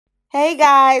Hey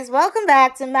guys, welcome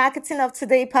back to Marketing of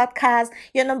Today podcast,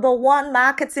 your number one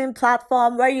marketing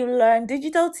platform where you learn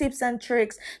digital tips and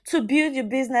tricks to build your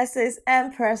businesses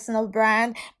and personal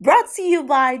brand. Brought to you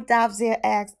by Davzia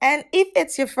X. And if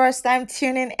it's your first time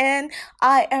tuning in,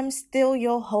 I am still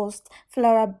your host,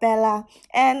 Flora Bella.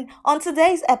 And on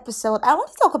today's episode, I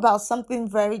want to talk about something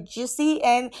very juicy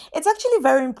and it's actually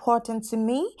very important to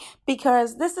me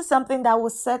because this is something that will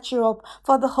set you up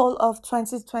for the whole of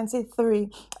 2023.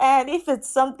 And if it's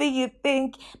something you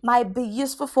think might be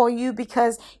useful for you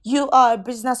because you are a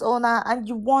business owner and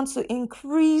you want to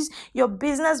increase your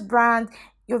business brand,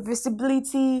 your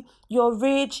visibility, your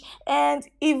reach, and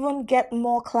even get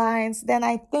more clients, then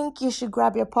I think you should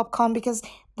grab your popcorn because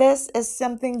this is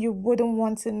something you wouldn't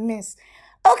want to miss.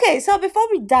 Okay, so before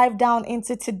we dive down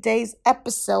into today's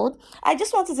episode, I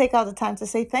just want to take out the time to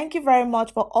say thank you very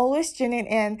much for always tuning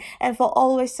in and for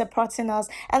always supporting us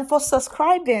and for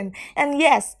subscribing. And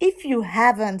yes, if you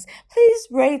haven't, please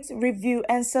rate, review,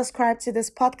 and subscribe to this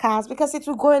podcast because it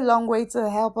will go a long way to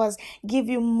help us give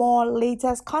you more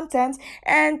latest content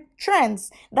and trends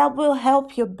that will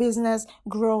help your business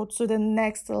grow to the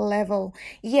next level.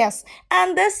 Yes,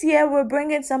 and this year we're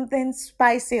bringing something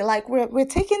spicy, like we're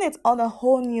taking it on a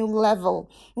whole new level.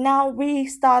 Now, we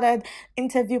started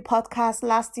interview podcast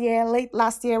last year, late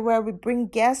last year, where we bring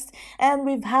guests, and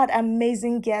we've had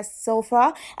amazing guests so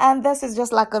far. And this is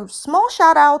just like a small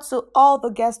shout out to all the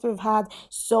guests we've had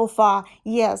so far.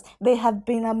 Yes, they have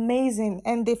been amazing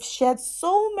and they've shared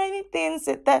so many things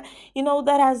that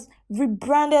has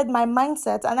rebranded my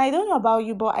mindset. And I don't know about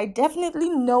you, but I definitely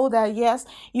know that yes,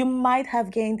 you might have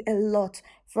gained a lot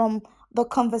from the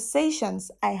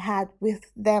conversations I had with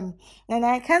them. And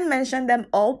I can't mention them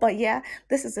all, but yeah,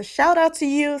 this is a shout out to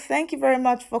you. Thank you very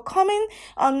much for coming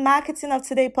on Marketing of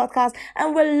Today podcast.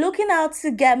 And we're looking out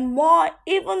to get more,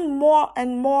 even more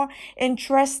and more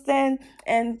interesting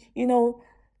and,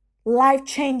 life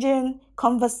changing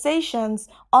conversations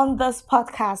on this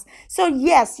podcast. So,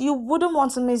 yes, you wouldn't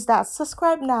want to miss that.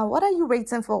 Subscribe now. What are you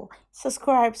waiting for?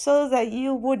 Subscribe so that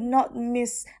you would not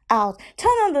miss out.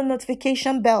 Turn on the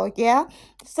notification bell, yeah?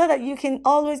 So that you can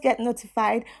always get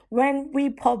notified when we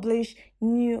publish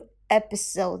new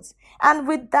episodes. And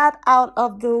with that out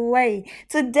of the way,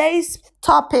 today's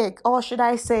topic, or should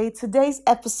I say, today's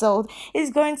episode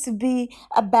is going to be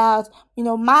about,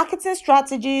 marketing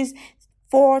strategies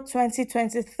for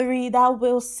 2023 that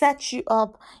will set you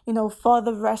up, for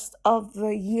the rest of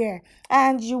the year.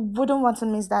 And you wouldn't want to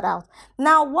miss that out.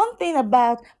 Now, one thing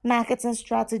about marketing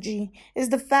strategy is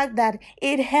the fact that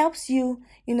it helps you,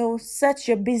 set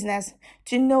your business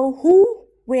to know who,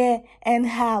 where, and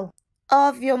how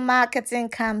of your marketing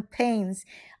campaigns.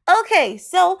 Okay,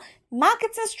 so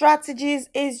marketing strategies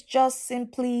is just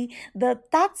simply the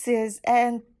tactics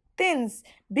and things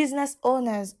business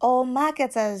owners or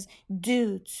marketers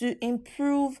do to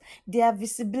improve their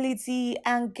visibility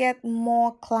and get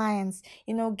more clients,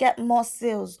 get more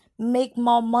sales, make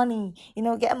more money,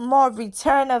 get more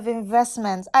return of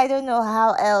investment. I don't know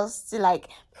how else to like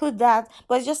put that,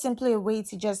 but it's just simply a way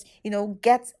to just,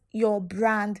 get your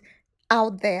brand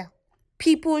out there.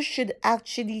 People should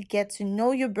actually get to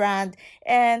know your brand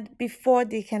and before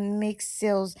they can make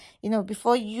sales,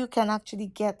 before you can actually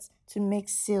get to make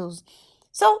sales.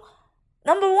 So,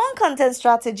 number one content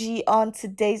strategy on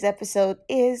today's episode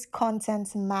is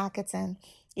content marketing.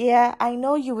 Yeah, I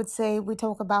know you would say we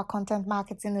talk about content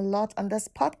marketing a lot on this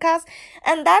podcast,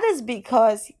 and that is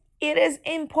because it is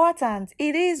important.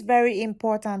 It is very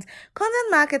important.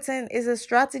 Content marketing is a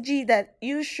strategy that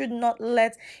you should not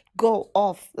let go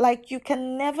of. Like, you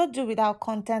can never do without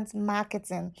content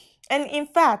marketing. And in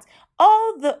fact,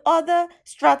 all the other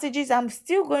strategies I'm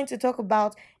still going to talk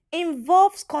about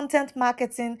involves content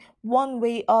marketing one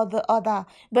way or the other,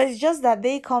 but it's just that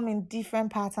they come in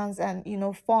different patterns and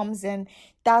forms, and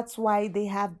that's why they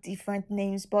have different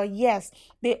names. But yes,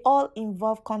 they all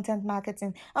involve content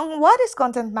marketing. And what is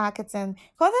content marketing?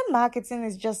 Content marketing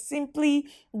is just simply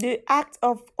the act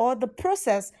of or the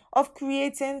process of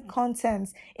creating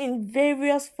content in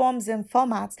various forms and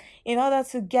formats in order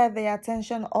to get the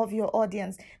attention of your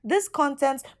audience. This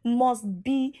content must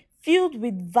be filled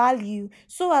with value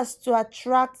so as to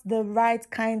attract the right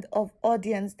kind of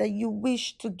audience that you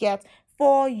wish to get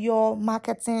for your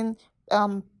marketing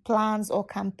plans or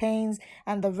campaigns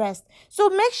and the rest.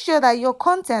 So make sure that your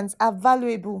contents are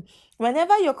valuable.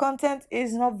 Whenever your content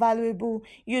is not valuable,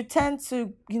 you tend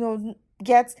to,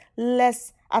 get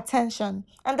less attention.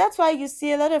 And that's why you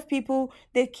see a lot of people,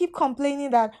 they keep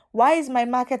complaining that why is my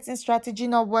marketing strategy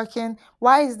not working?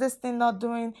 Why is this thing not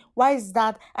doing? Why is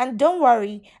that? And don't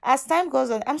worry, as time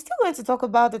goes on, I'm still going to talk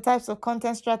about the types of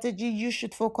content strategy you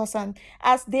should focus on,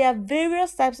 as there are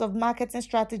various types of marketing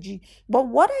strategy. But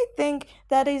what I think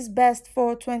that is best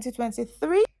for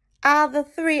 2023 are the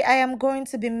three I am going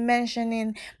to be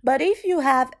mentioning. But if you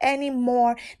have any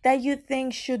more that you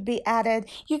think should be added,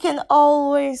 you can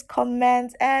always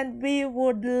comment, and we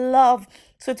would love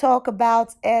to talk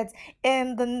about it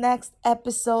in the next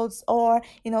episodes or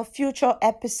future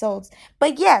episodes.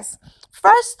 But yes,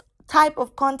 first type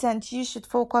of content you should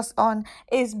focus on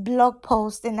is blog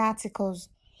posts and articles.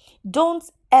 Don't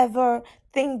ever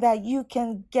think that you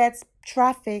can get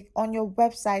traffic on your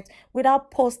website without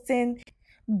posting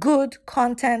good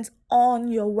content on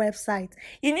your website.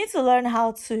 You need to learn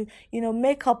how to,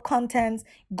 make up content,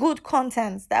 good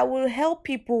content that will help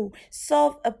people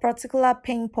solve a particular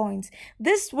pain point.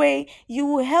 This way, you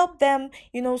will help them,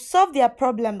 solve their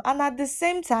problem, and at the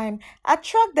same time,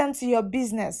 attract them to your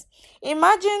business.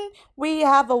 Imagine we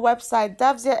have a website,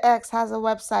 Davzia X has a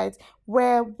website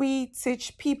where we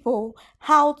teach people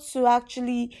how to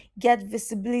actually get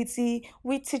visibility.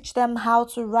 We teach them how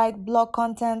to write blog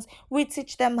content. We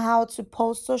teach them how to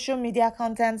post social media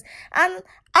content. And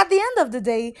at the end of the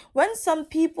day, when some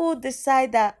people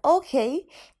decide that, okay,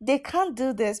 they can't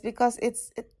do this because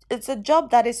it's a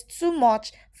job that is too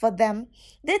much for them,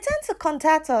 they tend to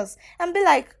contact us and be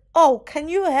like, oh, can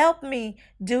you help me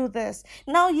do this?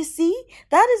 Now, you see,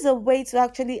 that is a way to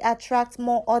actually attract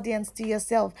more audience to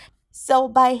yourself. So,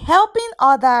 by helping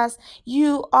others,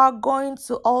 you are going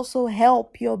to also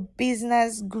help your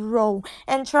business grow.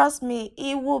 And trust me,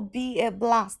 it will be a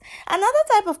blast. Another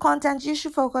type of content you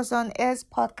should focus on is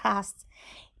podcasts.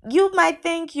 You might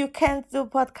think you can't do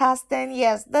podcasting.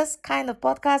 Yes, this kind of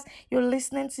podcast you're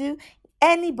listening to,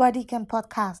 anybody can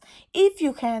podcast. If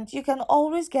you can't, you can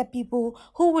always get people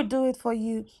who will do it for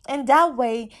you. And that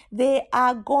way, they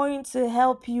are going to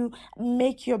help you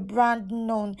make your brand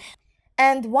known.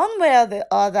 And one way or the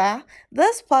other,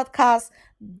 this podcast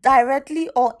directly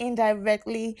or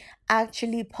indirectly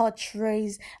actually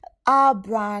portrays our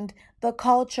brand, the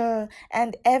culture,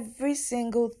 and every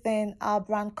single thing our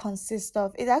brand consists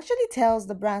of. It actually tells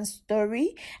the brand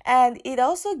story, and it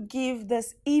also gives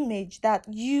this image that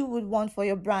you would want for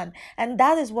your brand. And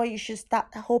that is what you should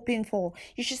start hoping for.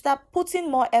 You should start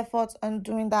putting more effort on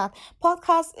doing that.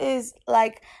 Podcast is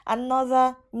like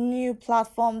another new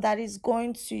platform that is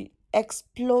going to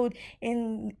explode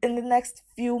in the next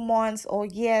few months or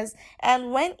years,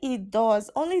 and when it does,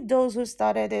 only those who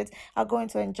started it are going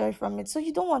to enjoy from it, so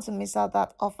you don't want to miss out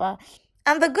that offer.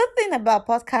 And the good thing about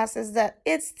podcasts is that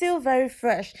it's still very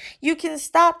fresh. You can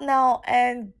start now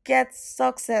and get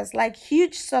success, like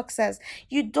huge success.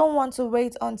 You don't want to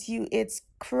wait until it's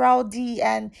crowdy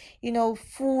and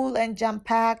full and jam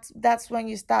packed. That's when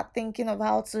you start thinking of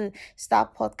how to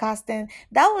start podcasting.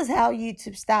 That was how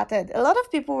YouTube started. A lot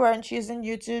of people weren't using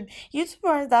YouTube. YouTube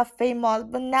weren't that famous,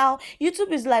 but now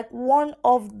YouTube is like one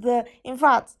of the, in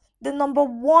fact, the number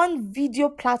one video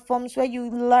platforms where you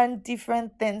learn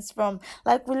different things from.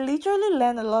 Like, we literally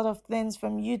learn a lot of things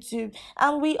from YouTube,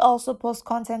 and we also post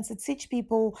content to teach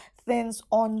people things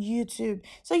on YouTube.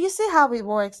 So you see how it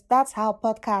works. That's how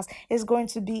podcast is going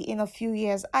to be in a few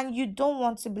years, and you don't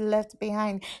want to be left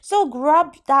behind. So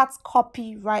grab that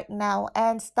copy right now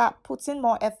and start putting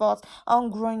more effort on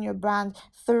growing your brand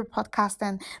through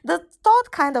podcasting. The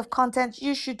third kind of content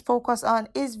you should focus on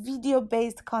is video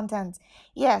based content.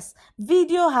 Yes,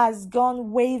 video has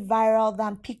gone way viral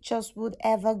than pictures would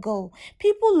ever go.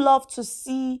 People love to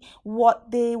see what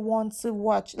they want to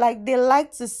watch. Like, they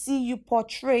like to see you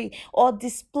portray or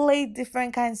display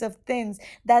different kinds of things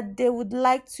that they would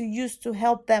like to use to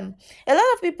help them. A lot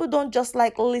of people don't just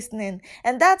like listening,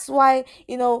 and that's why,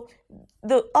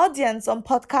 the audience on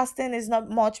podcasting is not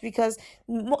much, because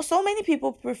so many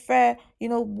people prefer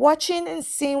watching and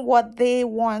seeing what they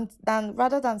want than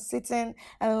rather than sitting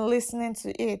and listening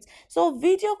to it. So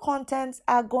video contents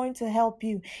are going to help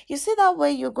you. You see, that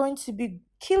way you're going to be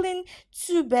killing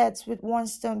two birds with one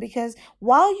stone, because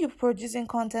while you're producing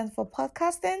content for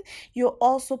podcasting, you're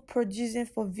also producing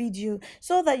for video,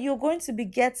 so that you're going to be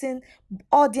getting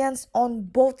audience on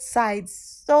both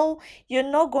sides. So you're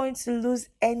not going to lose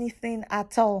anything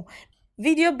at all.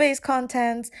 Video based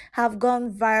content have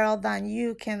gone viral than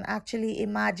you can actually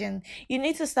imagine. You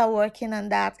need to start working on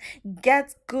that.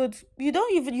 Get good. You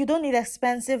don't need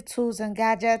expensive tools and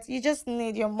gadgets. You just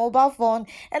need your mobile phone.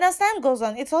 And as time goes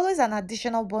on, it's always an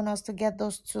additional bonus to get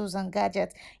those tools and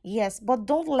gadgets. Yes, but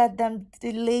don't let them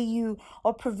delay you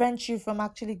or prevent you from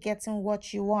actually getting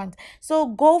what you want. So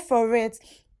go for it.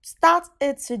 Start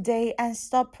it today and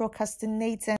stop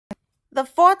procrastinating. The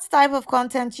fourth type of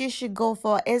content you should go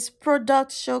for is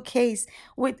product showcase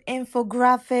with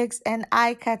infographics and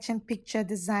eye-catching picture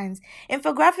designs.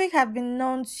 Infographics have been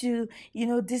known to,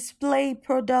 display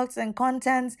products and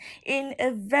contents in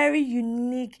a very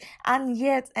unique and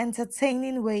yet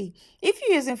entertaining way. If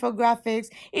you use infographics,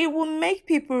 it will make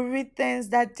people read things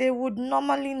that they would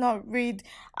normally not read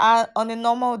on a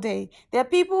normal day. There are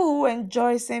people who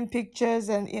enjoy seeing pictures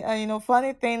and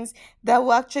funny things that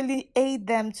will actually aid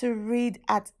them to read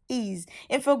at ease.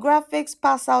 Infographics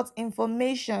pass out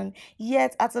information,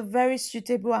 yet at a very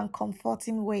suitable and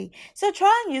comforting way. So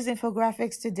try and use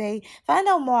infographics today, find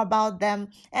out more about them,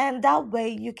 and that way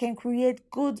you can create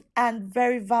good and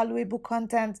very valuable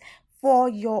content for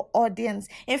your audience.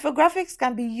 Infographics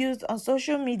can be used on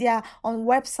social media, on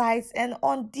websites, and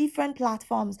on different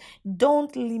platforms.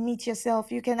 Don't limit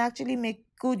yourself. You can actually make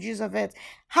good use of it.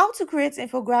 How to create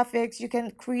infographics? You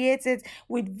can create it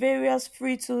with various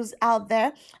free tools out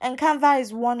there, and Canva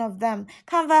is one of them.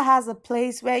 Canva has a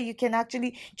place where you can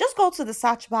actually just go to the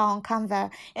search bar on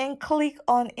Canva and click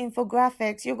on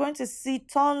infographics. You're going to see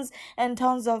tons and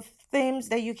tons of themes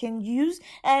that you can use,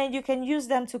 and you can use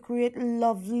them to create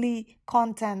lovely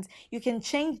content. You can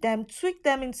change them, tweak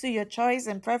them into your choice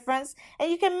and preference, and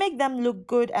you can make them look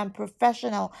good and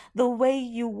professional the way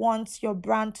you want your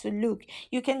brand to look.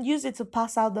 You can use it to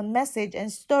pass out the message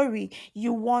and story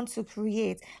you want to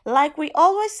create. Like we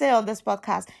always say on this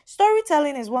podcast,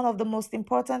 storytelling is one of the most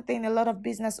important thing a lot of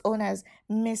business owners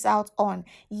miss out on.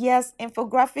 Yes,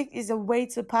 infographic is a way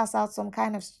to pass out some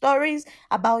kind of stories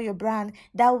about your brand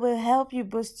that will help you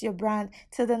boost your brand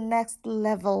to the next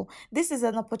level. This is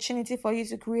an opportunity for you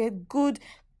to create good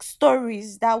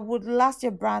stories that would last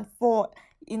your brand for,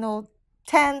 you know,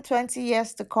 10, 20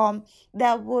 years to come,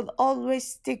 that would always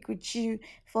stick with you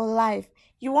for life.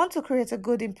 You want to create a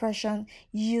good impression,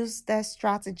 use the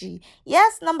strategy.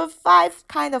 Yes, number five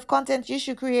kind of content you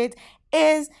should create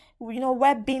is,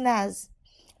 webinars.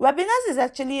 Webinars is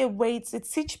actually a way to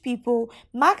teach people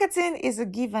marketing is a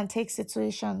give and take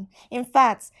situation. In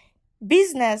fact,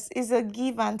 business is a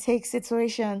give and take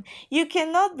situation. You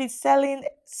cannot be selling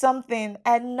something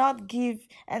and not give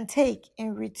and take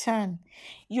in return.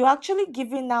 You're actually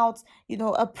giving out,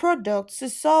 a product to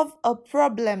solve a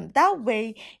problem. That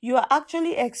way, you are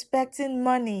actually expecting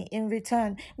money in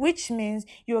return, which means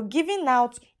you're giving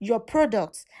out your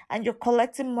products and you're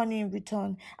collecting money in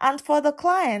return. And for the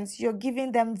clients, you're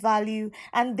giving them value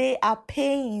and they are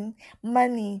paying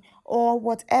money or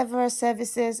whatever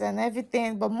services and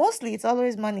everything, but mostly it's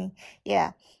always money.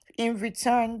 Yeah, in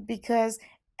return, because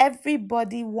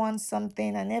everybody wants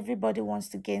something and everybody wants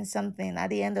to gain something at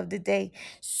the end of the day.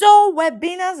 So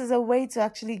webinars is a way to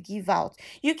actually give out.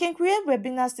 You can create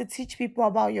webinars to teach people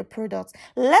about your products.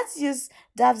 Let's use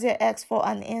Davzia X for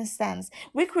an instance.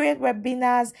 We create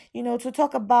webinars, to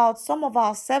talk about some of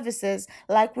our services.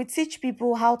 Like we teach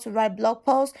people how to write blog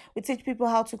posts, we teach people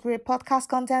how to create podcast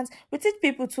content, we teach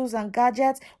people tools and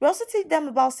gadgets. We also teach them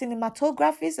about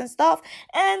cinematographies and stuff.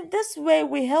 And this way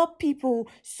we help people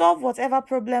solve whatever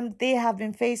problem they have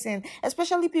been facing,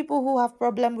 especially people who have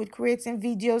problem with creating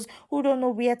videos, who don't know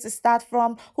where to start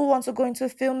from, who want to go into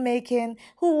filmmaking,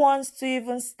 who wants to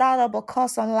even start up a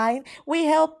course online. We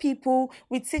help people,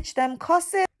 we teach them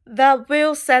courses that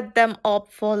will set them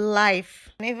up for life,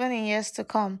 even in years to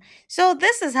come. So,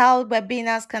 this is how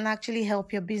webinars can actually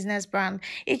help your business brand.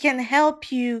 It can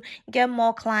help you get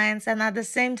more clients and at the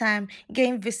same time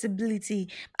gain visibility.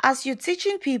 As you're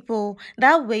teaching people,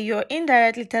 that way you're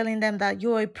indirectly telling them that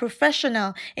you're a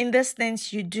professional in this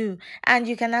things you do and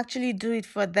you can actually do it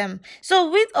for them.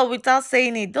 So, with or without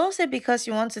saying it, don't say because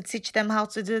you want to teach them how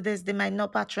to do this, they might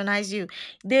not patronize you.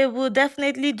 They will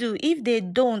definitely do. If they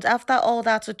don't, after all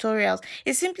that tutorials,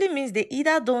 it simply means they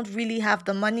either don't really have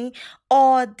the money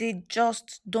or they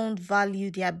just don't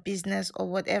value their business or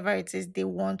whatever it is they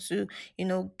want to,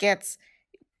 get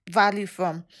value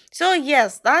from. So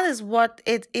yes, that is what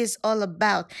it is all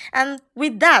about. And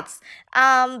with that,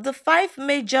 the five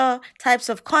major types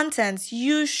of content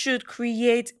you should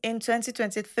create in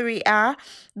 2023 are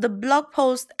the blog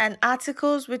post and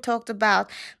articles we talked about,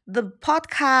 the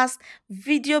podcast,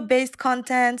 video based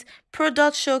content,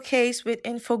 product showcase with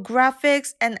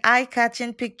infographics and eye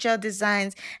catching picture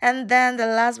designs. And then the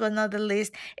last but not the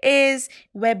least is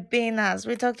webinars.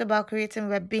 We talked about creating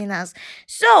webinars.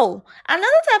 So,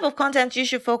 another type of content you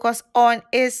should focus on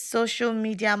is social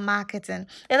media marketing.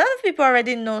 A lot of people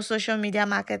already know social media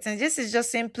marketing. This is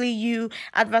just simply you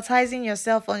advertising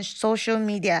yourself on social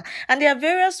media. And there are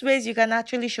various ways you can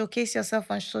actually showcase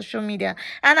yourself on social media.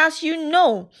 And as you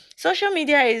know, social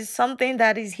media is something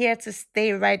that is here to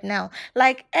stay right now.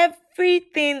 Like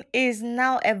everything is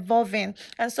now evolving,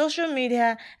 and social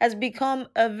media has become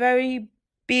a very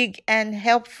big and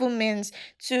helpful means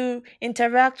to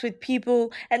interact with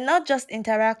people, and not just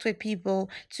interact with people,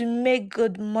 to make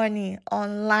good money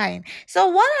online. So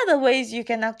what are the ways you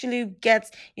can actually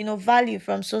get, value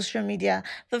from social media?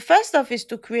 The first off is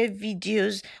to create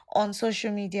videos on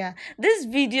social media. These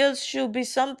videos should be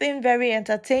something very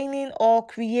entertaining or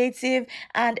creative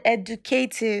and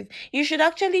educative. You should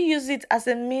actually use it as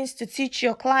a means to teach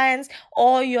your clients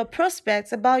or your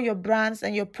prospects about your brands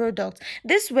and your products.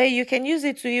 This way, you can use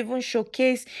it to even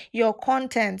showcase your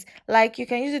content, like you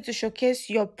can use it to showcase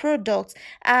your products,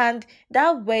 and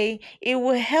that way it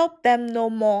will help them know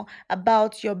more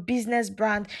about your business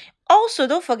brand. Also,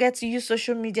 don't forget to use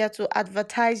social media to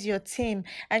advertise your team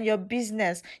and your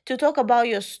business, to talk about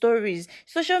your stories.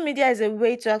 Social media is a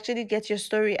way to actually get your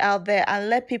story out there and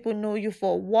let people know you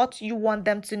for what you want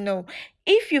them to know.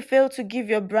 If you fail to give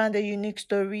your brand a unique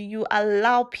story, you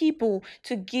allow people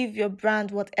to give your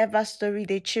brand whatever story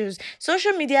they choose.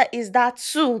 Social media is that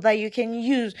tool that you can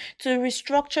use to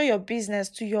restructure your business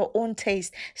to your own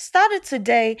taste. Start it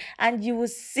today and you will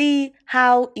see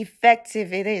how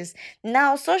effective it is.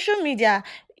 Now, social media,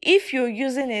 if you're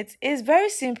using it, is very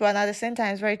simple and at the same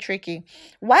time it's very tricky.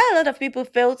 Why a lot of people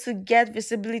fail to get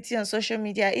visibility on social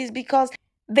media is because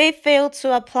they fail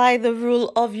to apply the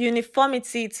rule of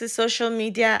uniformity to social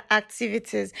media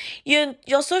activities.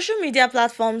 Your social media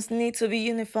platforms need to be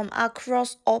uniform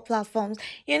across all platforms.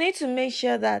 You need to make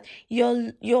sure that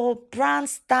your brand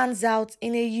stands out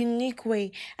in a unique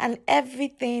way and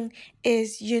everything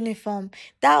is uniform.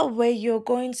 That way you're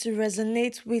going to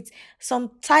resonate with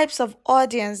some types of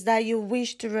audience that you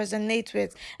wish to resonate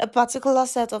with, a particular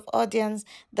set of audience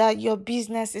that your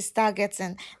business is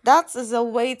targeting. That is a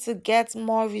way to get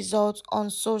more results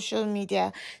on social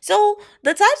media. So,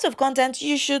 the types of content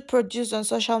you should produce on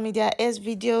social media is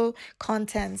video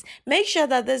content. Make sure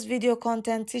that this video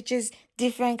content teaches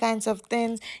different kinds of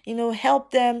things, help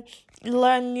them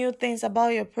learn new things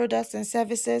about your products and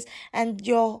services, and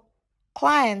your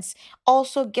clients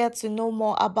also get to know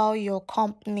more about your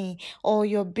company or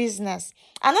your business.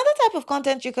 Another type of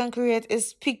content you can create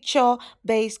is picture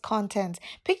based content.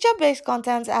 Picture based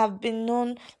content have been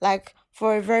known like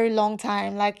for a very long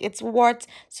time. Like it's what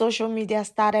social media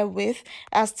started with.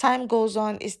 As time goes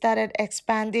on, it started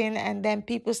expanding and then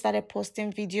people started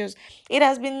posting videos. It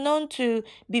has been known to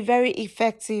be very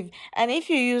effective. And if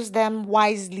you use them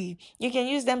wisely, you can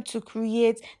use them to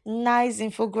create nice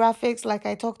infographics, like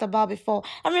I talked about before.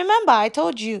 And remember, I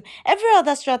told you every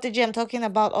other strategy I'm talking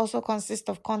about also consists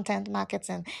of content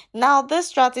marketing. Now, this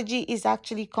strategy is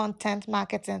actually content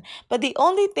marketing, but the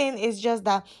only thing is just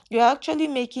that you're actually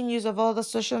making use of all the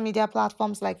social media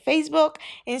platforms like Facebook,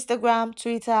 Instagram,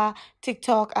 Twitter,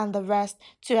 TikTok, and the rest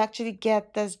to actually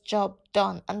get this job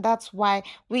done. And that's why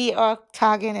we are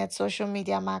tagging it social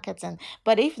media marketing.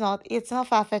 But if not, it's not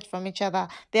far fetched from each other.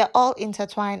 They're all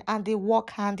intertwined and they work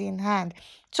hand in hand.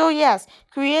 So, yes,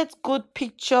 create good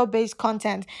picture based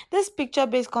content. This picture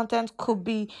based content could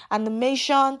be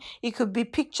animation, it could be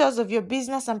pictures of your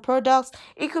business and products,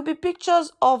 it could be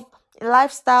pictures of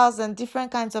lifestyles and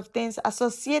different kinds of things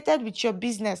associated with your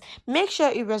business. Make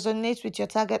sure it resonates with your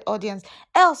target audience,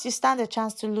 else you stand a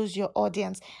chance to lose your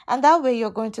audience. And that way you're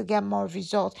going to get more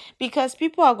results because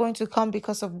people are going to come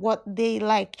because of what they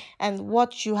like and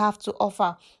what you have to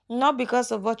offer, not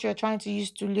because of what you're trying to use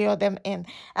to lure them in.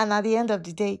 And at the end of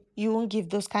the day, you won't give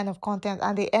those kind of content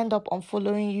and they end up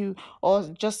unfollowing you or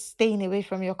just staying away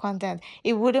from your content.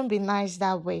 It wouldn't be nice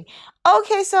that way.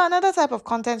 Okay, so another type of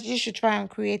content you should try and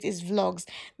create is vlogs.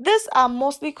 These are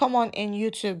mostly common in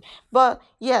YouTube, but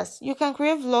yes, you can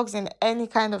create vlogs in any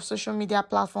kind of social media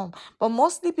platform. But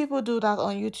mostly people do that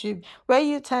on YouTube, where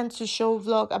you tend to show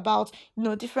vlog about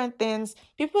different things.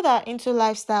 People that are into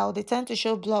lifestyle, they tend to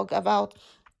show vlog about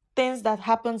things that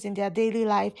happens in their daily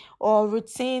life or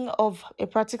routine of a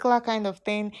particular kind of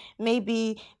thing.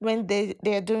 Maybe when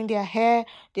they're doing their hair,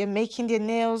 they're making their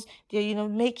nails, they're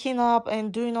making up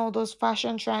and doing all those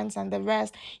fashion trends and the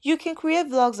rest. You can create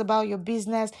vlogs about your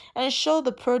business and show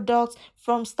the products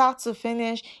from start to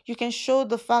finish. You can show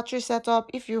the factory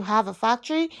setup if you have a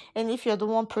factory, and if you're the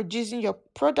one producing your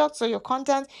products or your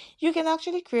content, you can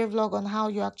actually create a vlog on how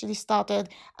you actually started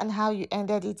and how you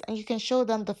ended it, and you can show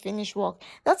them the finished work.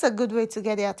 That's a good way to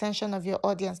get the attention of your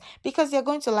audience because they're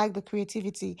going to like the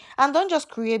creativity. And don't just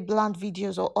create bland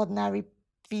videos or ordinary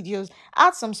videos,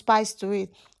 add some spice to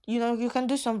it. You can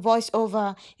do some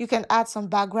voiceover, you can add some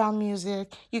background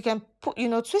music, you can put,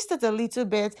 twist it a little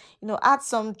bit, add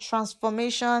some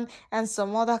transformation and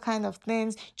some other kind of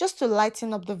things just to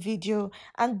lighten up the video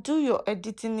and do your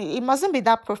editing. It mustn't be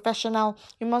that professional.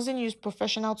 You mustn't use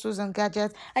professional tools and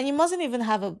gadgets, and you mustn't even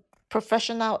have a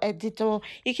professional editor.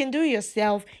 You can do it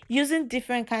yourself using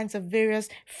different kinds of various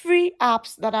free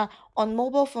apps that are on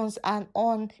mobile phones and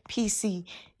on PC.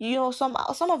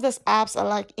 Some of these apps are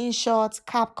like InShot,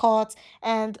 CapCut,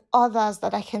 and others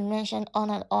that I can mention on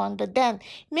and on. But then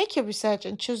make your research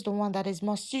and choose the one that is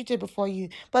more suitable for you.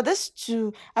 But this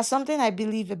too are something I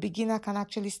believe a beginner can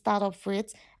actually start off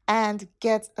with and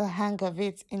get a hang of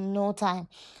it in no time.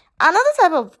 Another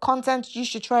type of content you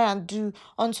should try and do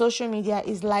on social media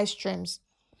is live streams.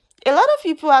 A lot of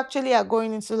people actually are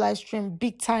going into live stream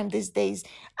big time these days,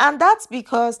 and that's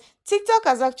because TikTok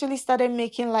has actually started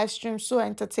making live streams so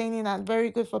entertaining and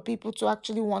very good for people to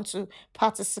actually want to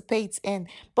participate in.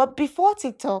 But before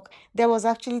TikTok, there was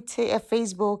actually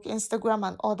Facebook, Instagram,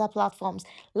 and other platforms.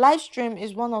 Live stream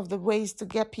is one of the ways to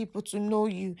get people to know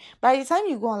you. By the time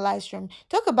you go on live stream,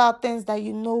 talk about things that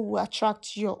you know will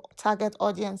attract your target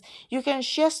audience. You can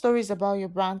share stories about your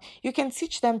brand, you can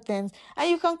teach them things, and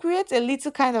you can create a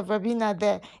little kind of webinar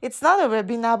there. It's not a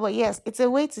webinar, but yes, it's a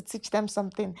way to teach them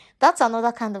something. That's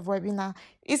another kind of webinar.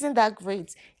 Isn't that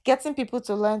great? Getting people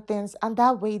to learn things, and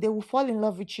that way they will fall in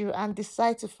love with you and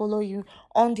decide to follow you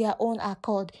on their own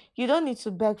accord. You don't need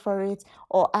to beg for it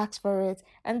or ask for it,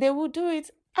 and they will do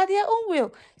it at their own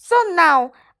will. So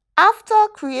now, after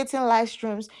creating live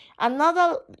streams,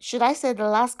 another, should I say, the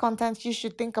last content you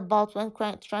should think about when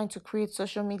trying to create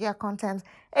social media content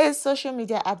is social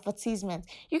media advertisement.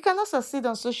 You cannot succeed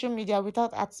on social media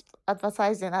without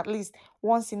advertising at least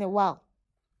once in a while.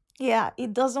 Yeah,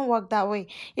 it doesn't work that way.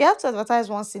 You have to advertise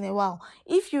once in a while.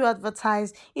 If you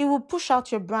advertise, it will push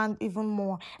out your brand even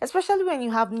more, especially when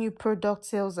you have new product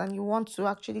sales and you want to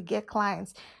actually get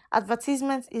clients.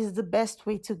 Advertisement is the best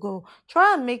way to go.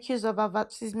 Try and make use of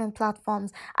advertisement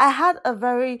platforms. I had a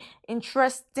very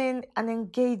interesting and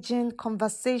engaging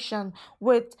conversation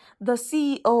with the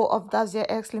CEO of Dazia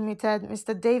X Limited,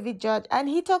 Mr. David Judge, and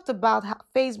he talked about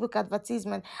Facebook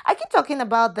advertisement. I keep talking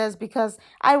about this because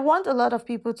I want a lot of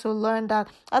people to learn that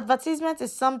advertisement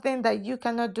is something that you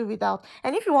cannot do without.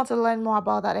 And if you want to learn more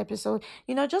about that episode,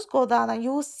 just go down and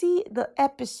you will see the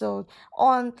episode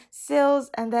on sales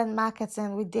and then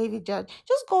marketing with David Judge.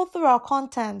 Just go through our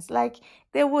contents. Like,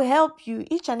 they will help you.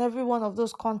 Each and every one of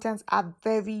those contents are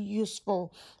very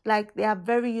useful. Like, they are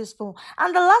very useful.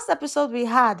 And the last episode we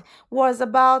had was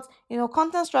about,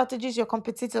 content strategies your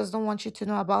competitors don't want you to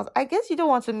know about. I guess you don't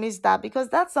want to miss that because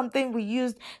that's something we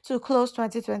used to close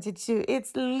 2022.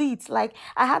 It's lit. Like,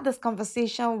 I had this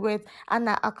conversation with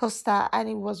Anna Acosta and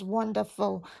it was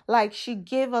wonderful. Like, she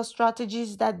gave us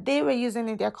strategies that they were using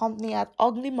in their company at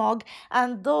Ugly Mug,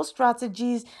 and those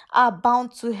strategies are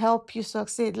bound to help you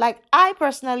succeed. Like, I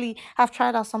personally have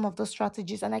tried out some of those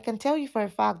strategies, and I can tell you for a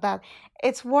fact that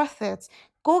it's worth it.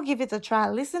 Go give it a try,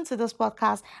 listen to this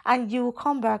podcast, and you will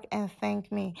come back and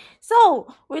thank me.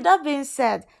 So, with that being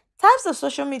said, types of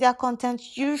social media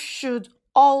content you should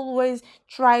always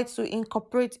try to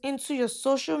incorporate into your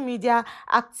social media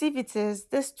activities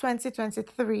this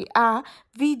 2023 are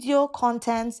video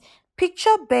content,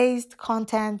 picture based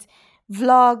content,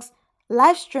 vlogs,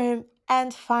 live stream,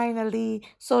 and finally,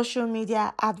 social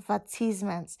media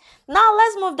advertisements. Now,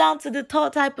 let's move down to the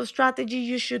third type of strategy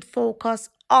you should focus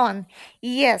on.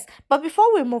 Yes, but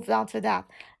before we move down to that,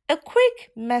 a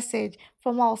quick message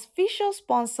from our official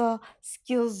sponsor,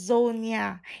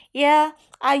 Skillzonia. Yeah,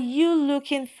 are you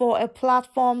looking for a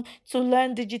platform to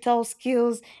learn digital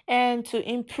skills and to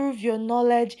improve your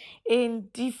knowledge in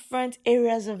different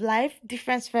areas of life,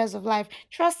 different spheres of life?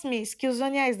 Trust me,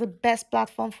 Skillzonia is the best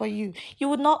platform for you. You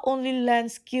would not only learn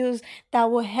skills that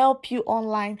will help you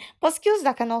online, but skills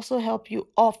that can also help you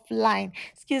offline.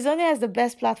 Skillzonia is the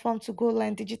best platform to go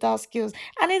learn digital skills,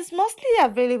 and it's mostly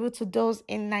available to those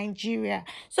in Nigeria.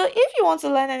 So if you want to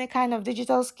learn any kind of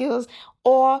digital skills,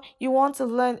 or you want to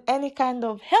learn any kind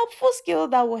of helpful skill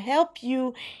that will help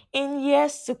you in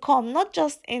years to come, not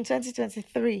just in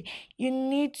 2023, you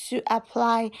need to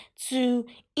apply to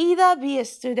either be a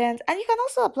student, and you can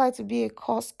also apply to be a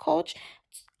course coach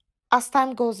as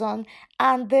time goes on,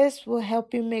 and this will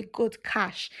help you make good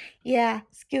cash. Yeah,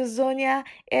 Skillzonia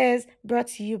is brought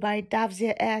to you by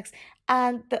Davzia X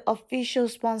and the official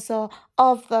sponsor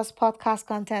of this podcast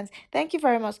content. Thank you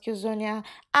very much, Skillzonia.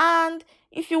 And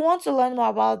if you want to learn more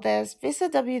about this,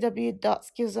 visit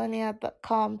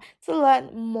www.skillzonia.com to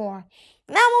learn more.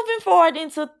 Now, moving forward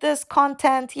into this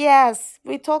content, yes,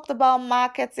 we talked about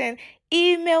marketing.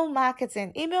 Email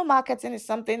marketing. Email marketing is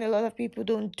something a lot of people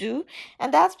don't do,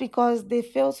 and that's because they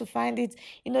fail to find it,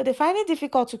 they find it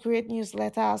difficult to create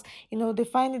newsletters, they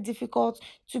find it difficult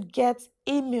to get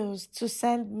emails to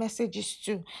send messages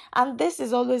to. And this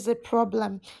is always a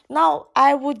problem. Now,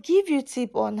 I would give you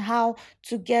tip on how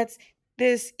to get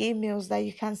these emails that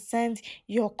you can send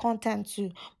your content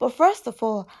to. But first of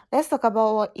all, let's talk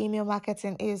about what email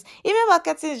marketing is. Email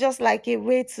marketing is just like a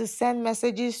way to send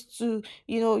messages to,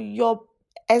 your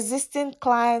existing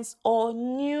clients or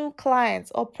new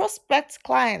clients or prospect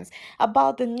clients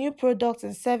about the new products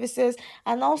and services,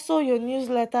 and also your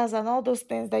newsletters and all those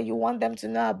things that you want them to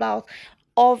know about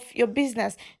of your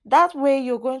business. That way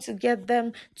you're going to get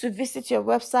them to visit your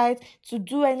website, to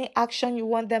do any action you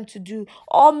want them to do,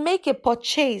 or make a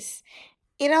purchase.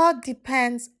 It all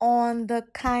depends on the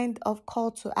kind of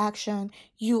call to action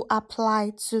you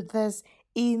apply to these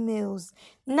emails.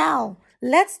 Now,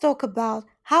 let's talk about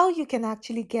how you can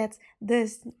actually get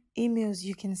these emails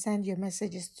you can send your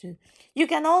messages to. You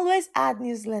can always add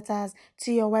newsletters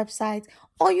to your website,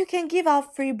 or you can give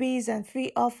out freebies and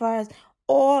free offers,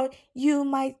 or you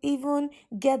might even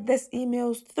get these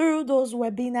emails through those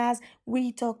webinars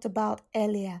we talked about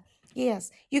earlier.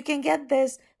 Yes, you can get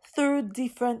this through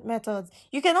different methods.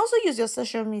 You can also use your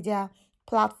social media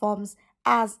platforms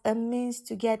as a means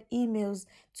to get emails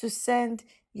to send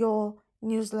your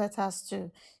newsletters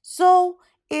to. So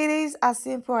it is as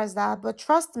simple as that. But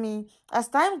trust me, as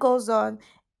time goes on,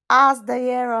 as the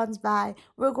year runs by,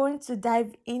 we're going to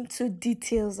dive into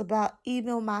details about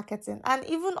email marketing and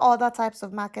even other types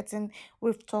of marketing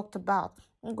we've talked about.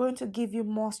 I'm going to give you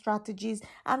more strategies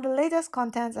and the latest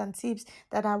contents and tips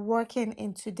that are working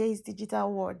in today's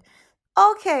digital world.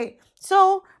 Okay,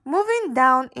 so moving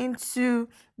down into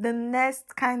the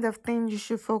next kind of thing you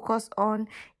should focus on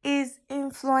is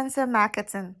influencer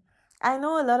marketing. I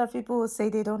know a lot of people will say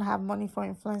they don't have money for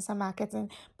influencer marketing,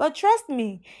 but trust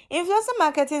me, influencer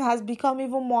marketing has become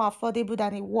even more affordable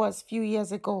than it was a few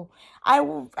years ago. I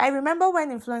remember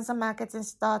when influencer marketing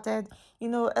started, a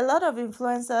lot of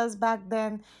influencers back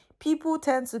then, people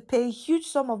tend to pay huge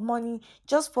sum of money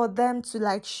just for them to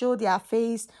like show their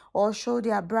face or show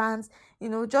their brands,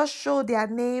 just show their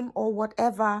name or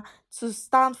whatever to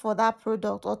stand for that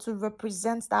product or to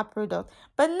represent that product.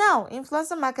 But now,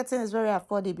 influencer marketing is very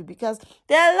affordable because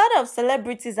there are a lot of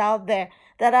celebrities out there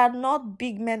that are not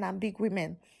big men and big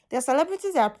women. Their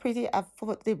celebrities are pretty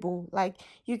affordable. Like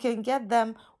you can get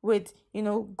them with,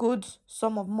 good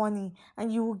sum of money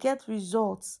and you will get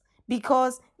results,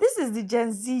 because this is the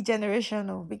Gen Z generation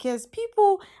of, because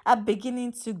people are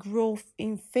beginning to grow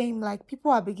in fame, like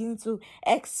people are beginning to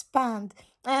expand.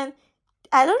 And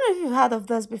I don't know if you've heard of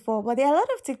this before, but there are a lot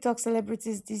of TikTok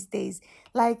celebrities these days,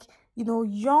 like,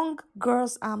 young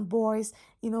girls and boys,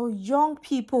 young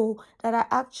people that are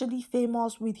actually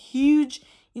famous with huge,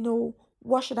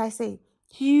 what should I say?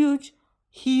 Huge,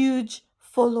 huge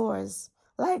followers.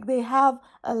 Like they have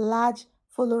a large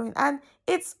following. And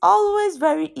it's always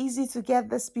very easy to get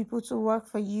these people to work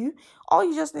for you. All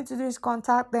you just need to do is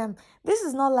contact them. This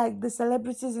is not like the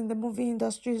celebrities in the movie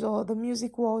industries or the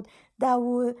music world that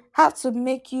will have to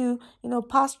make you,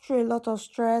 pass through a lot of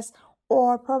stress,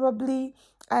 or probably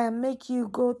make you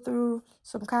go through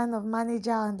some kind of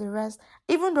manager and the rest.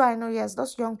 Even though I know, yes,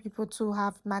 those young people too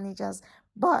have managers,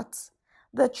 but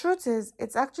the truth is,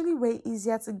 it's actually way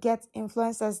easier to get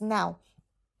influencers now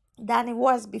than it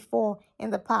was before in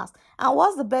the past. And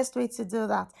what's the best way to do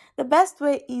that? The best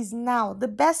way is now. The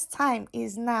best time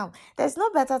is now. There's no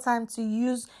better time to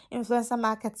use influencer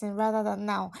marketing rather than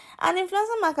now. And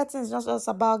influencer marketing is not just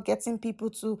about getting people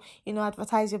to,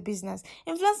 advertise your business.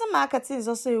 Influencer marketing is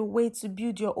also a way to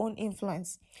build your own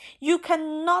influence. You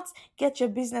cannot get your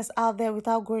business out there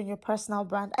without growing your personal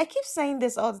brand. I keep saying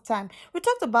this all the time. We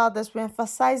talked about this, we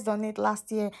emphasized on it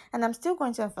last year, and I'm still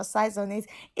going to emphasize on it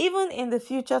even in the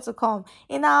future to to come.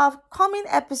 In our coming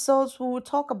episodes, we will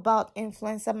talk about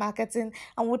influencer marketing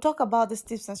and we'll talk about the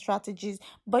tips and strategies.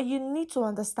 But you need to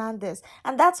understand this.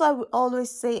 And that's why we always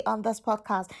say on this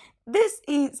podcast this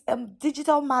is a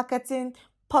digital marketing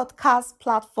podcast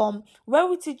platform where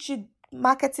we teach you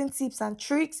marketing tips and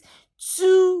tricks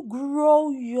to grow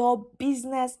your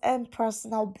business and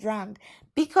personal brand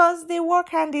because they work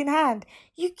hand in hand.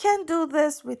 You can't do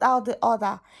this without the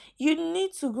other. You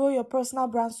need to grow your personal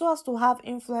brand so as to have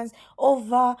influence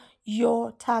over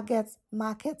your target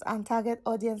market and target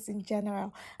audience in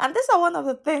general. And these are one of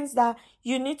the things that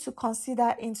you need to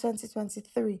consider in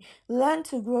 2023. Learn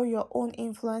to grow your own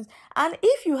influence. And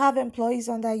if you have employees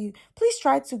under you, please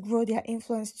try to grow their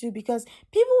influence too because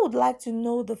people would like to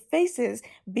know the faces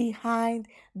behind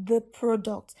the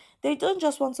product. They don't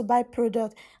just want to buy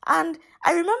product. And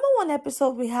I remember one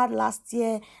episode we had last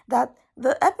year that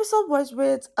the episode was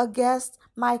with a guest,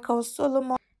 Michael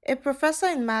Solomon, a professor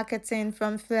in marketing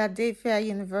from Philadelphia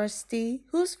University,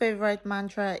 whose favorite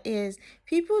mantra is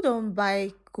people don't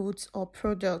buy goods or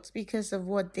products because of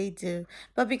what they do,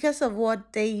 but because of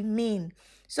what they mean.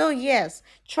 So, yes,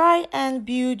 try and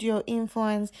build your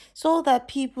influence so that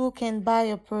people can buy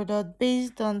your product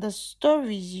based on the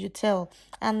stories you tell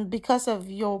and because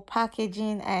of your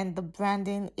packaging and the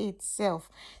branding itself.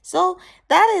 So,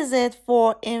 that is it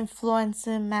for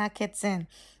influencer marketing.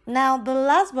 Now, the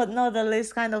last but not the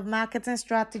least kind of marketing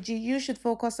strategy you should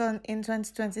focus on in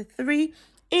 2023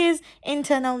 is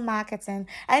internal marketing.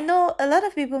 I know a lot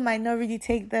of people might not really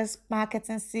take this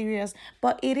marketing serious,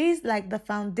 but it is like the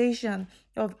foundation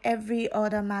of every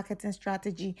other marketing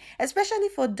strategy, especially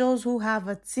for those who have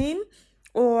a team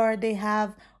or they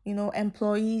have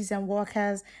employees and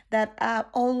workers that are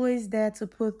always there to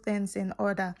put things in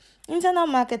order. Internal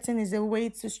marketing is a way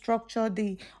to structure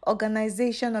the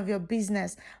organization of your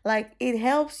business. Like it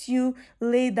helps you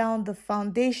lay down the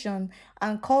foundation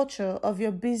and culture of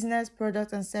your business,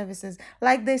 product, and services.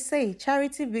 Like they say,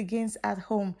 charity begins at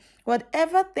home.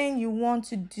 Whatever thing you want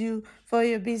to do for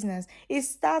your business, it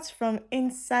starts from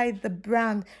inside the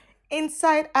brand,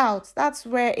 inside out. That's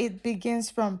where it begins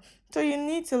from. So you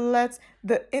need to let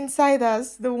the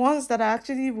insiders, the ones that are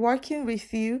actually working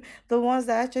with you, the ones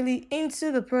that are actually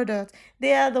into the product,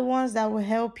 they are the ones that will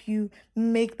help you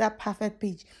make that perfect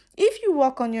pitch. If you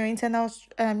work on your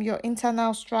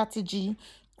internal strategy,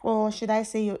 or should I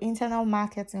say your internal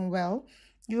marketing well,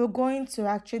 you're going to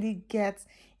actually get,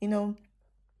 you know,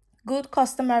 good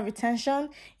customer retention,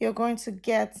 you're going to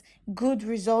get good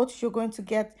results, you're going to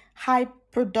get high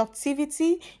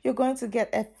productivity, you're going to get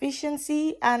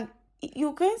efficiency, and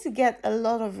you're going to get a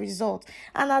lot of results.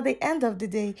 And at the end of the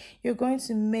day, you're going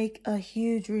to make a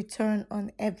huge return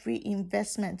on every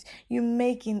investment you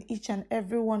make in each and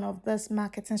every one of those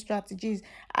marketing strategies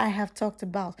I have talked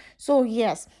about. So,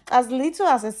 yes, as little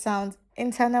as it sounds,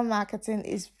 internal marketing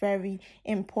is very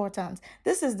important.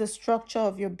 This is the structure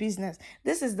of your business.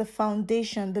 This is the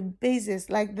foundation, the basis,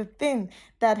 like the thing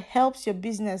that helps your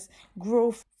business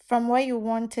grow from where you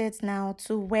want it now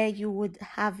to where you would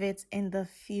have it in the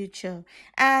future.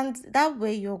 And that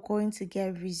way you're going to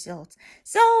get results.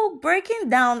 So, breaking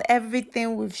down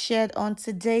everything we've shared on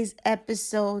today's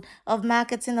episode of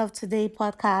Marketing of Today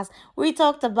podcast, we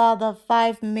talked about the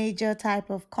five major type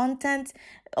of content,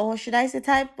 or should I say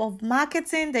type of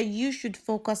marketing that you should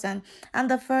focus on. And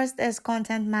the first is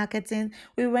content marketing.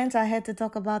 We went ahead to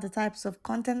talk about the types of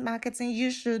content marketing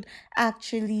you should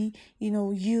actually,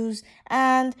 use.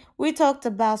 And we talked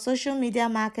about social media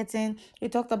marketing. We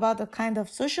talked about the kind of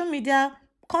social media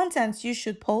content you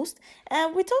should post,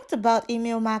 and we talked about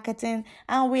email marketing,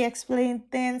 and we explained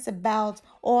things about,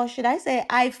 or should I say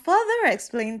I further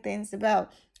explained things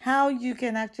about how you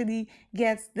can actually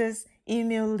get this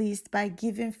email list by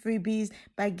giving freebies,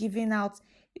 by giving out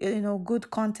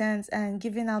good content and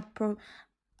giving out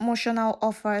promotional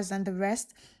offers and the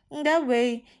rest. In that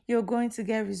way, you're going to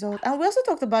get results. And we also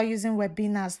talked about using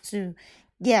webinars too.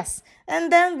 Yes.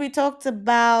 And then we talked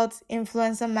about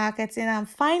influencer marketing and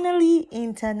finally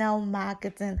internal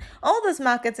marketing. All those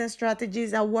marketing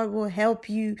strategies are what will help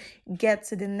you get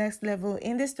to the next level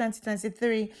in this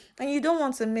 2023. And you don't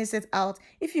want to miss it out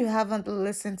if you haven't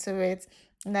listened to it.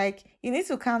 Like, you need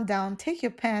to calm down, take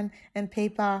your pen and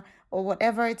paper or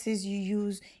whatever it is you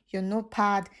use, your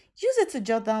notepad, use it to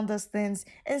jot down those things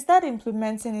and start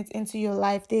implementing it into your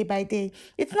life day by day.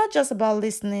 It's not just about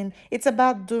listening, it's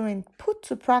about doing. Put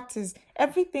to practice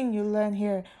everything you learn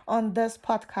here on this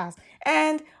podcast.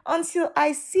 And until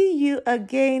I see you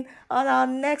again on our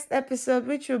next episode,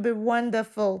 which will be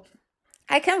wonderful.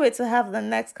 I can't wait to have the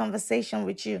next conversation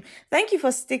with you. Thank you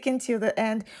for sticking till the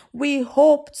end. We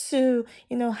hope to,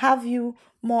 have you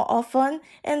more often.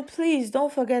 And please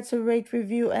don't forget to rate,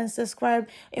 review, and subscribe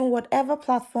in whatever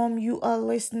platform you are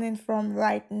listening from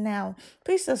right now.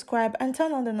 Please subscribe and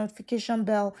turn on the notification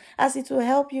bell as it will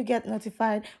help you get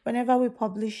notified whenever we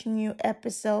publish new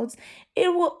episodes. It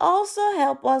will also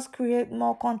help us create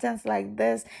more content like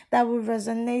this that will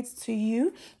resonate to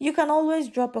you. You can always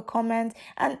drop a comment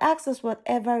and ask us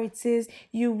whatever it is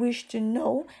you wish to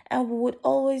know, and we would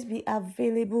always be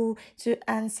available to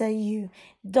answer you.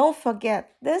 Don't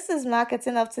forget, this is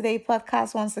Marketing of Today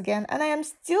podcast once again, and I am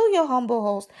still your humble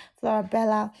host, Flora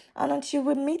Bella. And until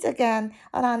we meet again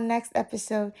on our next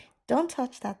episode, don't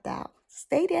touch that dial.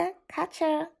 Stay there. Catch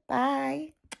ya.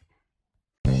 Bye.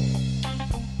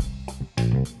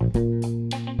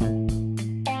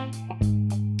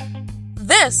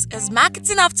 This is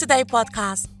Marketing of Today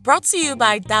podcast brought to you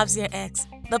by Davzia X,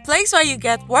 the place where you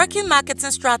get working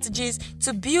marketing strategies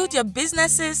to build your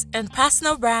businesses and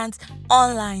personal brands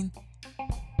online.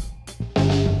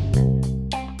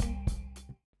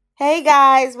 Hey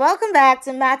guys, welcome back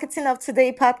to Marketing of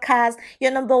Today podcast,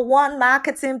 your number one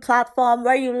marketing platform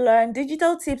where you learn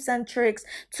digital tips and tricks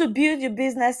to build your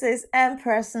businesses and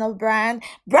personal brand.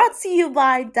 Brought to you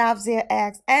by Davzia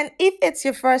X. And if it's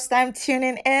your first time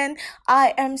tuning in,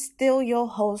 I am still your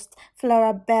host,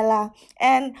 Flora Bella.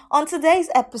 And on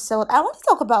today's episode, I want to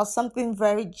talk about something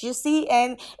very juicy,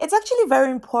 and it's actually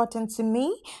very important to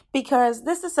me because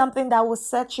this is something that will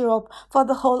set you up for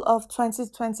the whole of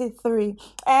 2023.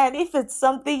 And if it's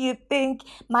something you think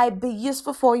might be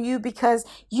useful for you because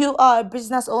you are a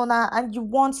business owner and you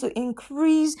want to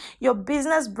increase your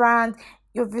business brand,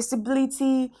 your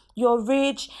visibility, your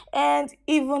reach, and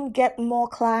even get more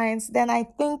clients, then I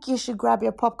think you should grab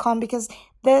your popcorn because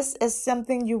this is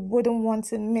something you wouldn't want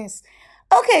to miss.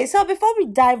 Okay, so before we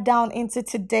dive down into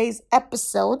today's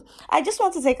episode, I just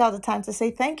want to take out the time to say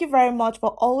thank you very much for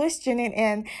always tuning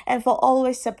in and for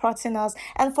always supporting us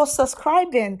and for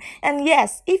subscribing. And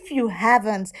yes, if you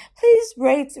haven't, please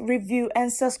rate, review,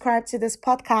 and subscribe to this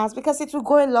podcast because it will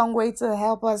go a long way to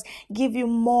help us give you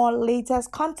more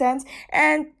latest content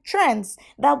and trends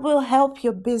that will help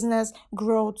your business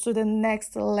grow to the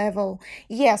next level.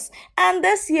 Yes, and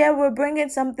this year we're bringing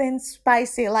something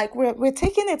spicy, like we're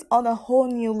taking it on a whole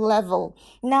new level.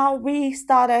 Now, we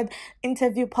started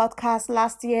interview podcast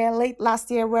last year, late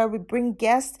last year, where we bring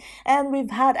guests, and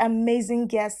we've had amazing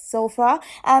guests so far.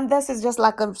 And this is just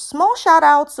like a small shout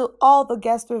out to all the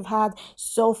guests we've had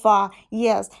so far.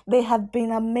 Yes, they have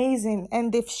been amazing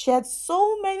and they've shared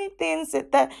so many things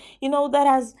that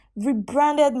has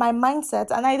rebranded my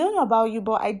mindset. And I don't know about you,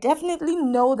 but I definitely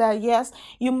know that yes,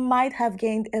 you might have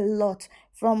gained a lot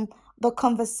from the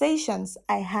conversations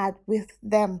I had with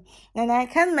them. And I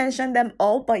can't mention them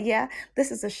all, but yeah, this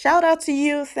is a shout out to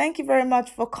you. Thank you very much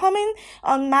for coming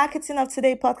on Marketing of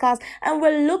Today podcast. And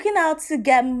we're looking out to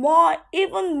get more,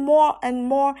 even more and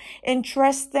more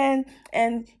interesting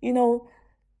and,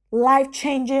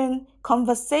 life-changing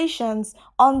conversations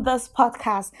on this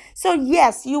podcast. So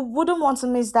yes, you wouldn't want to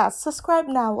miss that. Subscribe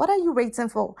now. What are you waiting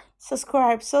for?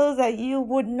 Subscribe so that you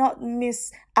would not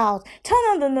miss out. Turn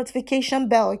on the notification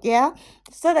bell, yeah?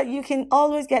 So that you can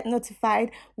always get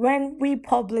notified when we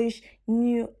publish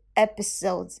new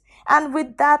episodes. And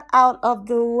with that out of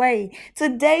the way,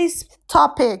 today's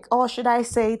topic, or should I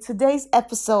say today's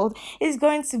episode, is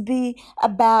going to be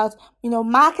about,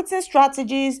 marketing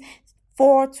strategies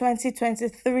for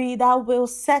 2023 that will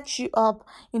set you up,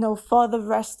 for the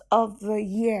rest of the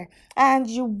year. And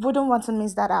you wouldn't want to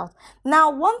miss that out. Now,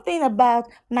 one thing about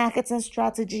marketing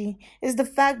strategy is the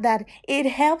fact that it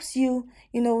helps you,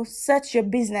 set your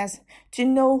business to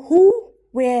know who,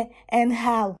 where, and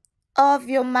how of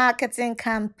your marketing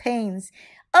campaigns.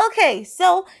 Okay,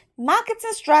 so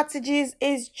marketing strategies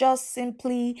is just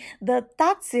simply the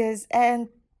tactics and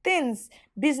things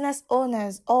business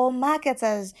owners or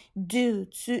marketers do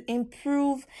to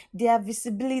improve their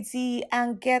visibility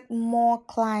and get more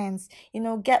clients,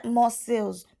 get more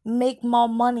sales, make more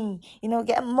money,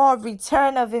 get more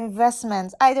return of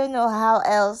investment. I don't know how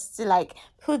else to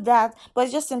put that, but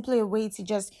it's just simply a way to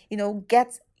just,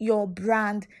 get your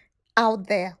brand out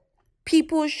there.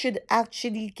 People should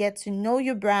actually get to know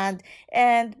your brand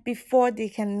and before they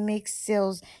can make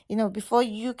sales, before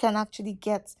you can actually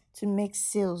get to make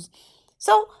sales.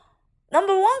 So,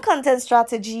 number one content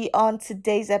strategy on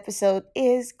today's episode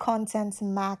is content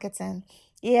marketing.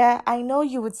 Yeah, I know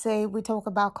you would say we talk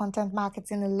about content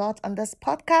marketing a lot on this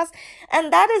podcast,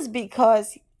 and that is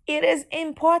because it is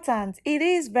important. It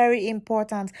is very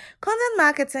important. Content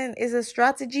marketing is a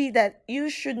strategy that you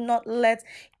should not let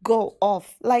go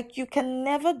of. Like, you can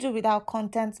never do without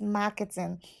content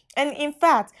marketing. And in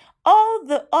fact, all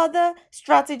the other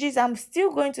strategies I'm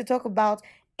still going to talk about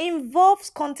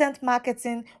involves content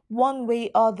marketing one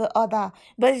way or the other,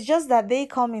 but it's just that they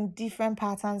come in different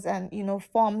patterns and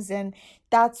forms, and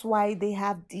that's why they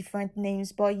have different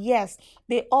names. But yes,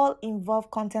 they all involve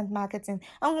content marketing.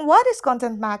 And what is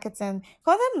content marketing?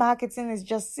 Content marketing is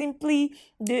just simply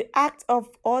the act of,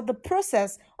 or the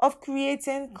process of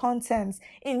creating content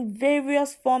in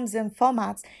various forms and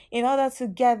formats in order to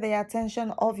get the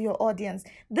attention of your audience.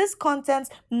 This content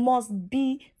must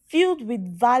be filled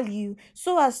with value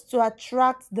so as to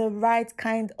attract the right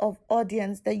kind of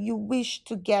audience that you wish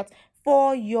to get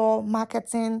for your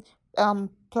marketing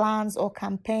plans or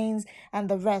campaigns and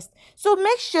the rest. So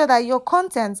make sure that your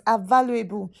contents are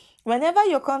valuable. Whenever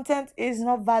your content is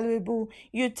not valuable,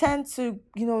 you tend to,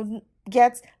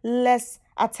 get less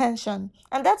attention.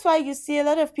 And that's why you see a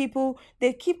lot of people,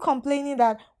 they keep complaining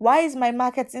that why is my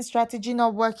marketing strategy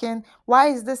not working? Why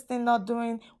is this thing not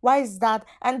doing? Why is that?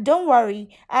 And don't worry,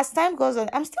 as time goes on,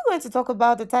 I'm still going to talk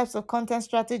about the types of content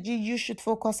strategy you should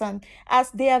focus on,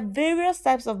 as there are various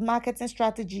types of marketing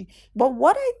strategy. But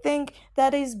what I think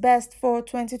that is best for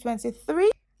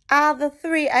 2023 are the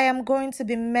three I am going to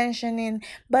be mentioning.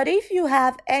 But if you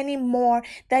have any more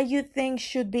that you think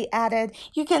should be added,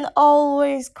 you can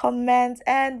always comment,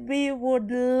 and we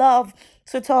would love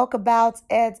to talk about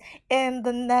it in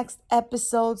the next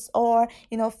episodes or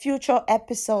future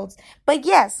episodes. But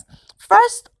yes,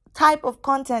 first type of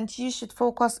content you should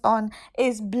focus on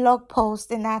is blog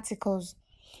posts and articles.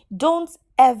 Don't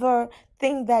ever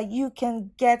think that you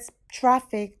can get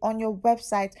traffic on your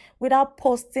website without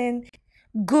posting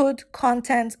good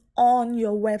content on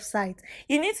your website.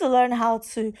 You need to learn how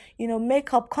to,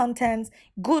 make up content,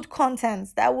 good content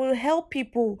that will help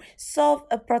people solve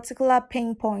a particular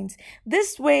pain point.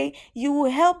 This way, you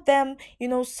will help them,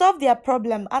 solve their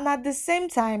problem, and at the same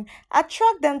time,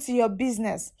 attract them to your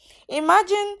business.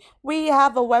 Imagine we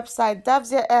have a website,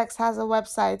 Davzia X has a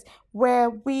website where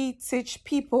we teach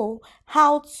people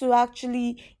how to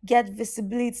actually get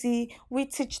visibility. We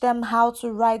teach them how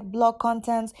to write blog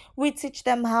content. We teach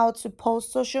them how to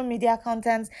post social media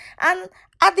content. And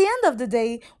at the end of the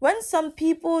day, when some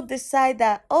people decide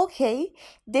that, okay,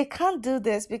 they can't do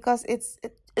this because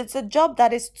it's a job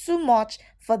that is too much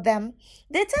for them,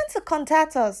 they tend to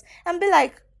contact us and be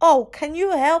like, oh, can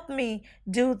you help me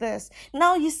do this?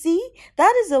 Now, you see,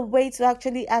 that is a way to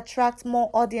actually attract more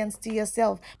audience to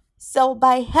yourself. So,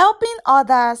 by helping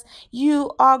others, you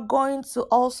are going to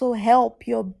also help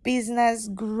your business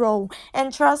grow.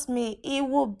 And trust me, it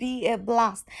will be a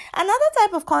blast. Another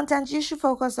type of content you should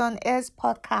focus on is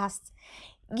podcasts.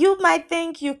 You might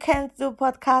think you can't do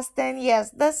podcasting.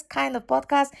 Yes, this kind of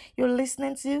podcast you're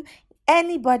listening to,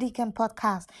 anybody can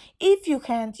podcast. If you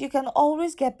can't, you can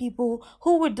always get people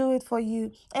who will do it for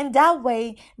you. And that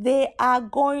way, they are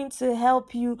going to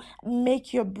help you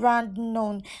make your brand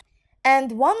known.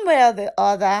 And one way or the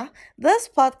other, this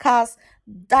podcast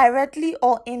directly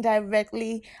or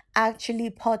indirectly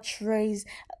actually portrays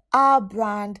our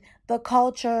brand, the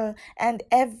culture, and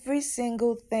every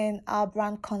single thing our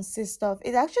brand consists of.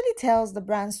 It actually tells the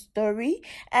brand story,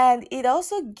 and it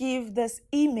also gives this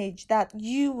image that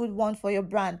you would want for your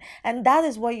brand. And that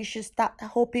is what you should start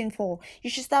hoping for.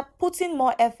 You should start putting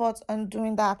more effort on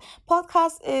doing that.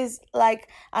 Podcast is like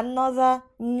another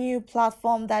new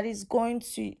platform that is going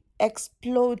to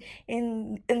explode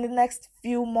in the next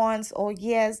few months or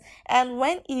years, and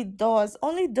when it does,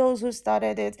 only those who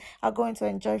started it are going to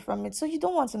enjoy from it, so you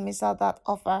don't want to miss out that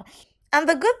offer. And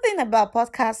the good thing about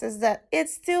podcasts is that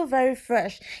it's still very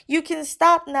fresh. You can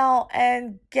start now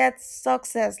and get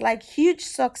success, like huge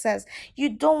success. You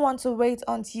don't want to wait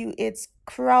until it's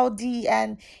crowdy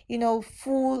and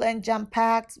full and jam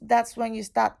packed. That's when you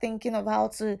start thinking of how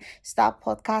to start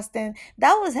podcasting.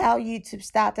 That was how YouTube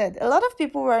started. A lot of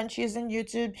people weren't using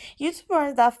YouTube. YouTube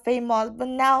weren't that famous, but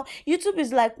now YouTube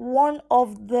is like one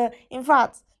of the, in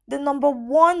fact, the number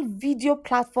one video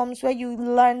platforms where you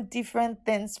learn different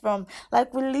things from.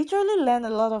 Like, we literally learn a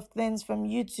lot of things from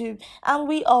YouTube, and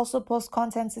we also post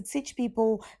content to teach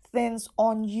people things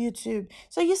on YouTube.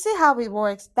 So you see how it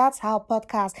works. That's how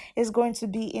podcast is going to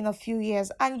be in a few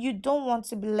years, and you don't want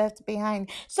to be left behind.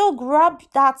 So grab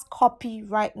that copy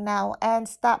right now and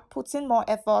start putting more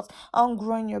effort on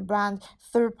growing your brand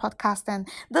through podcasting.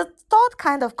 The third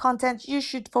kind of content you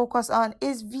should focus on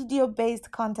is video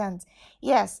based content.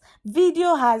 Yes,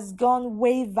 video has gone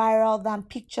way viral than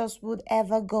pictures would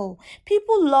ever go.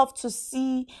 People love to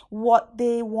see what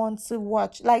they want to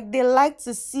watch. Like, they like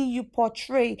to see you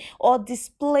portray or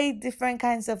display different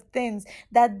kinds of things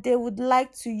that they would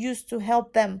like to use to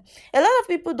help them. A lot of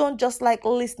people don't just like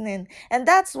listening, and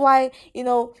that's why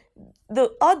the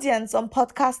audience on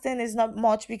podcasting is not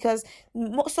much because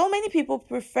so many people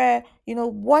prefer,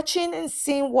 watching and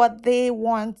seeing what they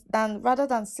want than rather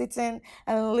than sitting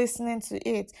and listening to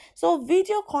it. So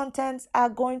video contents are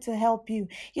going to help you.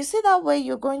 You see, that way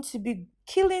you're going to be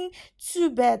killing two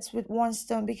birds with one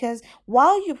stone, because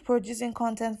while you're producing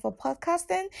content for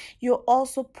podcasting, you're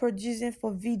also producing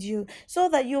for video, so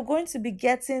that you're going to be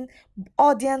getting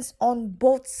audience on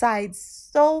both sides.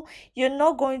 So you're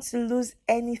not going to lose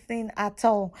anything at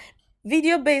all.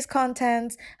 Video based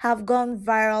content have gone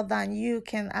viral than you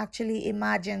can actually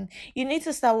imagine. You need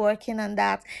to start working on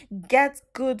that. Get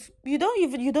good. You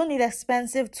don't need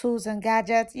expensive tools and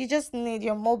gadgets. You just need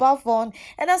your mobile phone.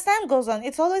 And as time goes on,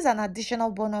 it's always an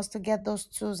additional bonus to get those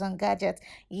tools and gadgets.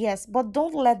 Yes, but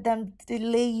don't let them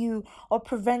delay you or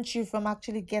prevent you from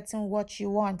actually getting what you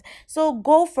want. So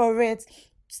go for it.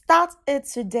 Start it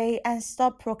today and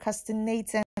stop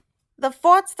procrastinating. The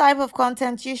fourth type of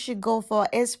content you should go for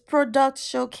is product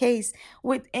showcase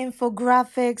with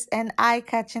infographics and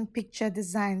eye-catching picture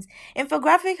designs.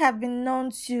 Infographics have been known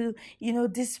to,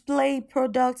 display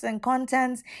products and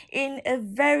contents in a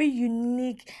very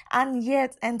unique and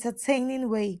yet entertaining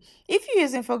way. If you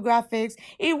use infographics,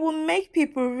 it will make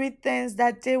people read things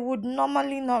that they would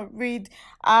normally not read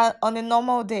on a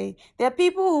normal day. There are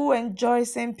people who enjoy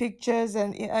seeing pictures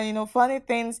and funny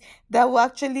things that will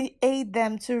actually aid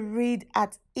them to read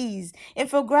at ease.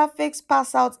 Infographics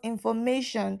pass out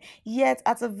information, yet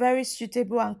at a very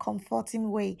suitable and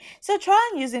comforting way. So try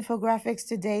and use infographics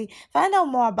today, find out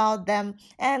more about them,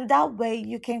 and that way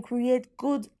you can create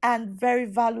good and very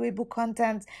valuable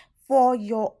content for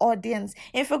your audience.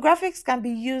 Infographics can be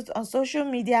used on social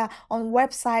media, on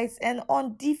websites, and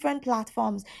on different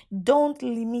platforms. Don't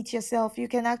limit yourself. You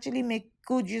can actually make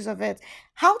good use of it.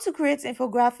 How to create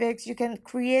infographics? You can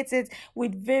create it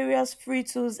with various free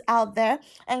tools out there,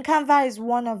 and Canva is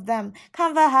one of them.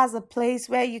 Canva has a place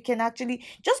where you can actually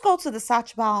just go to the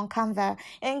search bar on Canva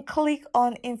and click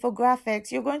on infographics.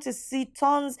 You're going to see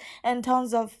tons and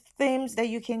tons of themes that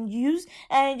you can use,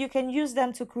 and you can use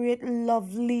them to create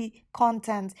lovely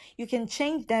content. You can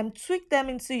change them, tweak them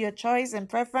into your choice and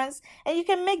preference, and you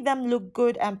can make them look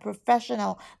good and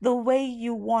professional the way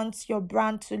you want your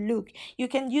brand to look. You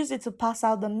can use it to pass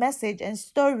out the message and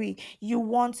story you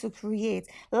want to create.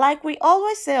 Like we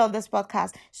always say on this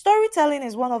podcast, storytelling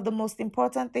is one of the most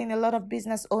important thing a lot of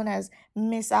business owners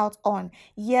miss out on.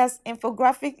 Yes,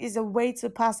 infographic is a way to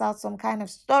pass out some kind of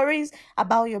stories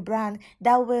about your brand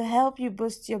that will help you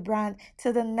boost your brand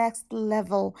to the next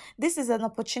level. This is an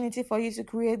opportunity for you to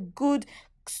create good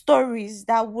stories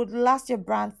that would last your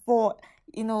brand for,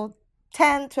 you know,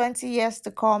 10, 20 years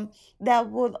to come, that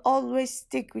would always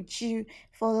stick with you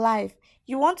for life.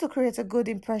 You want to create a good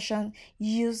impression,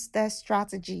 use that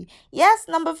strategy. Yes,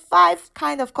 number five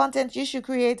kind of content you should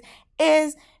create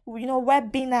is,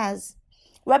 webinars.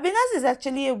 Webinars is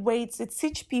actually a way to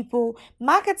teach people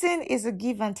marketing is a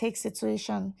give and take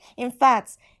situation. In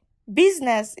fact,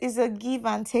 business is a give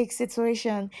and take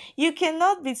situation. You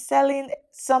cannot be selling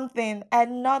something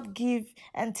and not give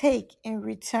and take in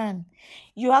return.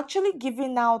 You're actually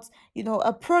giving out,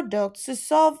 a product to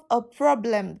solve a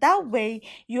problem. That way,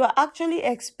 you are actually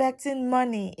expecting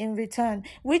money in return,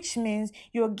 which means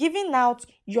you're giving out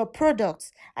your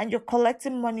products and you're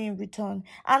collecting money in return.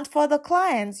 And for the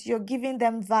clients, you're giving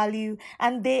them value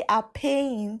and they are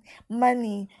paying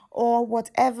money or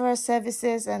whatever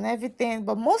services and everything,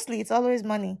 but mostly it's always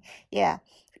money, yeah,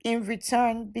 in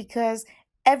return, because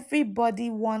everybody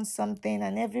wants something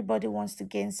and everybody wants to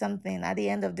gain something at the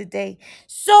end of the day.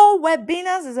 So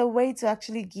webinars is a way to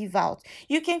actually give out.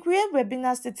 You can create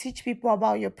webinars to teach people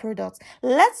about your products.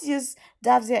 Let's use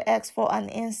Davzia X for an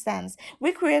instance.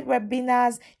 We create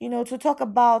webinars, to talk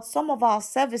about some of our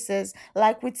services.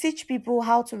 Like we teach people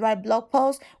how to write blog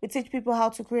posts, we teach people how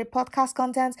to create podcast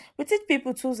content, we teach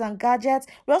people tools and gadgets.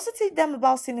 We also teach them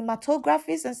about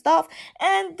cinematographies and stuff.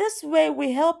 And this way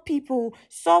we help people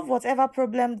solve whatever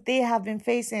problem they have been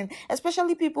facing,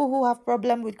 especially people who have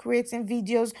problem with creating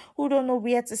videos, who don't know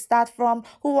where to start from,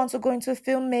 who want to go into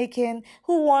filmmaking,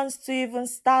 who wants to even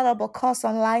start up a course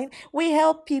online. We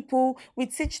help people, we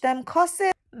teach them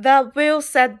courses that will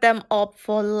set them up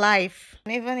for life,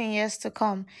 even in years to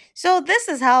come. So, this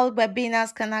is how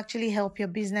webinars can actually help your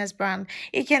business brand.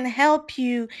 It can help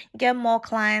you get more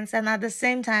clients and at the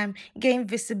same time gain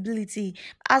visibility.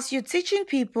 As you're teaching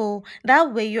people,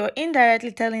 that way you're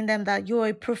indirectly telling them that you're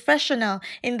a professional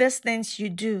in these things you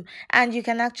do and you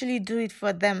can actually do it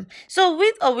for them. So,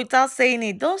 with or without saying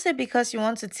it, don't say because you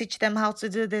want to teach them how to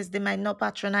do this, they might not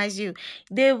patronize you.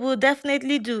 They will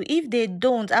definitely do. If they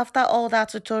don't, after all that,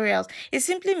 to tutorials. It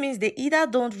simply means they either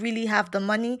don't really have the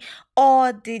money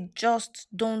or they just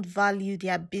don't value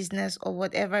their business or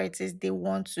whatever it is they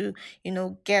want to,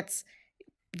 get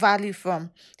value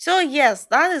from. So yes,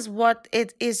 that is what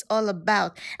it is all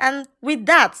about. And with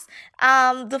that,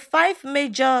 the five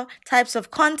major types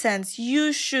of content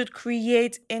you should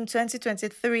create in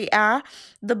 2023 are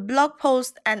the blog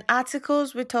post and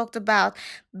articles we talked about,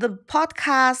 the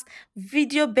podcast,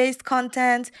 video based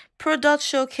content, product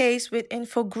showcase with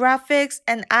infographics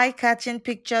and eye catching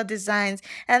picture designs.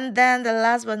 And then the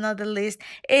last but not the least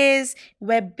is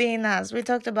webinars. We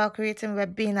talked about creating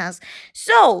webinars.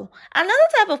 So, another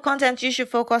type of content you should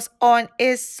focus on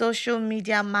is social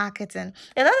media marketing.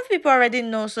 A lot of people already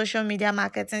know social media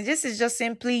marketing. This is just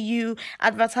simply you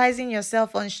advertising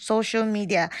yourself on social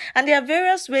media. And there are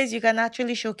various ways you can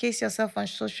actually showcase yourself on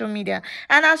social media.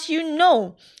 And as you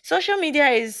know, social media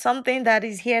is something that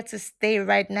is here to stay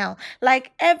right now.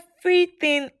 Like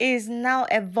everything is now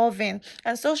evolving,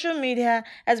 and social media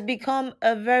has become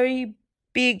a very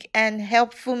big and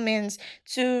helpful means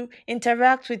to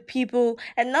interact with people,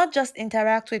 and not just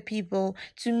interact with people,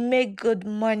 to make good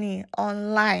money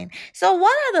online. So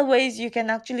what are the ways you can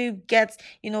actually get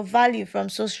value from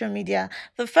social media?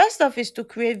 The first off is to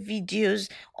create videos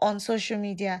on social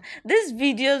media. These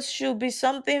videos should be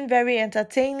something very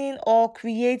entertaining or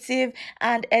creative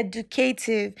and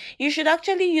educative. You should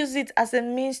actually use it as a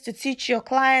means to teach your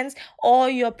clients or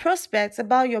your prospects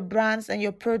about your brands and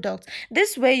your products.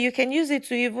 This way you can use it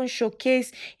to even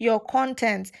showcase your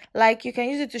content, like you can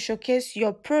use it to showcase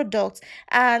your products,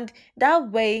 and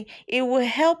that way it will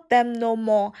help them know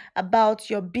more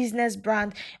about your business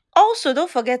brand. Also, don't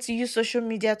forget to use social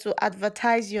media to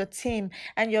advertise your team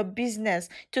and your business,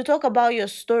 to talk about your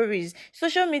stories.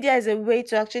 Social media is a way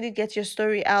to actually get your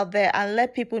story out there and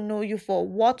let people know you for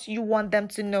what you want them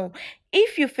to know.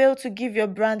 If you fail to give your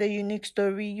brand a unique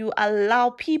story, you allow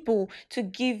people to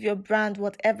give your brand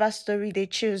whatever story they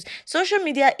choose. Social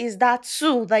media is that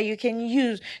tool that you can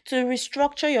use to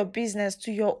restructure your business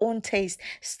to your own taste.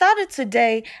 Start it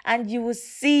today and you will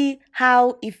see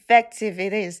how effective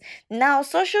it is. Now,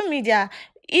 social media,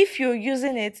 if you're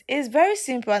using it, is very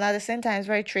simple and at the same time it's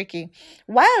very tricky.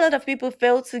 Why a lot of people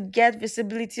fail to get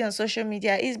visibility on social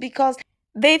media is because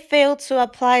they fail to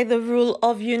apply the rule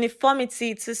of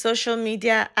uniformity to social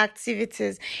media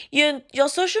activities. Your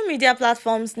social media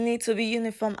platforms need to be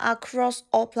uniform across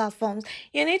all platforms.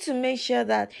 You need to make sure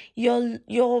that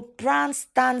your brand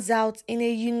stands out in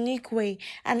a unique way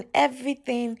and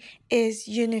everything is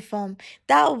uniform.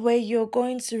 That way you're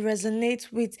going to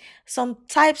resonate with some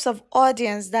types of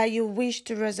audience that you wish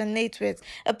to resonate with,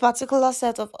 a particular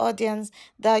set of audience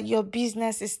that your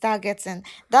business is targeting.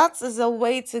 That is a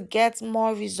way to get more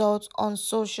results on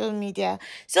social media.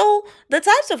 So, the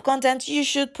types of content you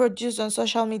should produce on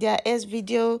social media is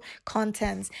video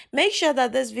content. Make sure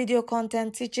that this video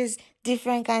content teaches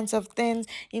different kinds of things,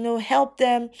 help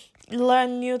them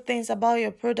learn new things about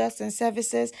your products and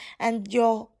services, and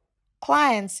your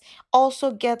clients also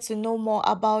get to know more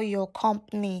about your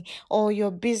company or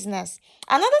your business.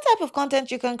 Another type of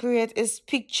content you can create is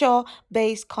picture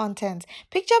based content.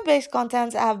 Picture based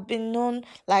content have been known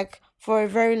like for a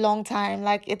very long time.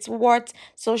 Like it's what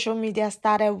social media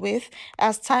started with.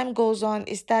 As time goes on,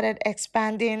 it started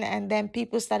expanding and then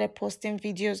people started posting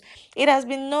videos. It has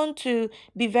been known to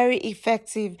be very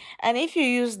effective. And if you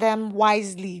use them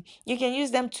wisely, you can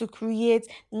use them to create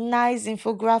nice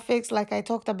infographics, like I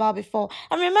talked about before.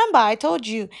 And remember, I told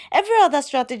you every other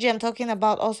strategy I'm talking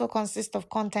about also consists of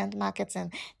content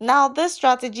marketing. Now, this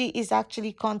strategy is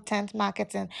actually content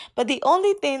marketing, but the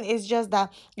only thing is just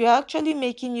that you're actually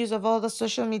making use of all the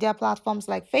social media platforms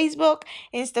like Facebook,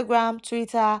 Instagram,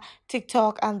 Twitter,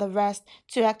 TikTok, and the rest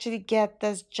to actually get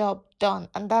this job done.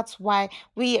 And that's why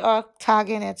we are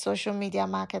tagging it social media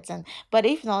marketing. But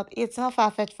if not, it's not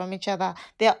far fetched from each other.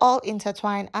 They're all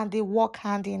intertwined and they work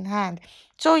hand in hand.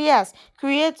 So, yes,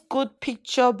 create good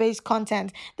picture based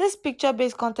content. This picture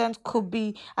based content could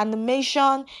be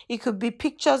animation, it could be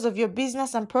pictures of your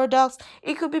business and products,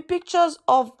 it could be pictures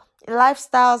of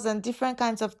lifestyles and different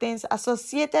kinds of things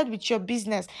associated with your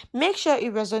business. Make sure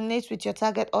it resonates with your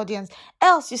target audience,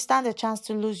 else you stand a chance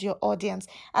to lose your audience.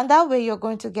 And that way you're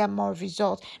going to get more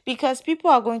results because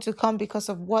people are going to come because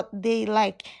of what they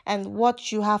like and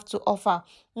what you have to offer.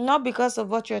 not because of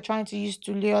what you're trying to use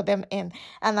to lure them in.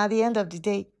 And at the end of the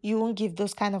day, you won't give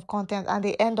those kind of content and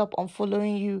they end up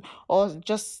unfollowing you or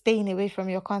just staying away from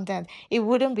your content. It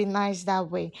wouldn't be nice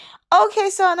that way. Okay,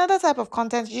 so another type of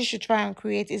content you should try and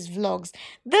create is vlogs.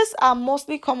 These are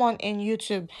mostly common in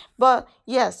YouTube, but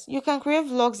yes, you can create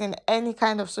vlogs in any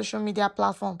kind of social media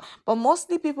platform. But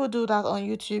mostly people do that on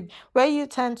YouTube, where you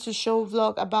tend to show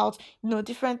vlog about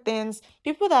different things.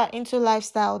 People that are into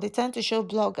lifestyle, they tend to show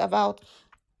vlog about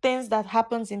things that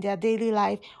happens in their daily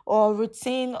life or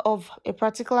routine of a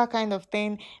particular kind of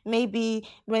thing. Maybe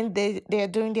when they're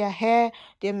doing their hair,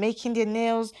 they're making their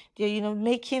nails, they're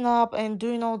making up and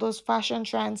doing all those fashion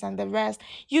trends and the rest.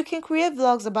 You can create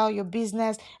vlogs about your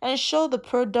business and show the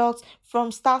products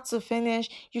from start to finish.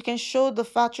 You can show the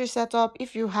factory setup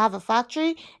if you have a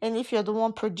factory, and if you're the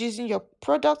one producing your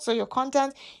products or your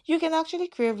content, you can actually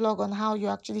create vlog on how you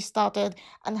actually started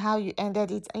and how you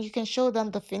ended it, and you can show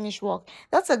them the finished work.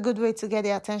 That's a good way to get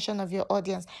the attention of your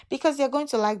audience because they're going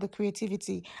to like the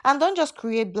creativity. And don't just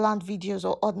create bland videos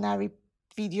or ordinary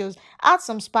videos. Add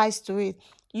some spice to it.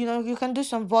 You can do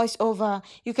some voiceover,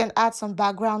 you can add some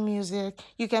background music,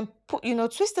 you can put,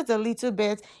 twist it a little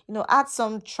bit, add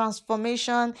some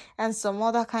transformation and some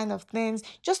other kind of things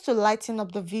just to lighten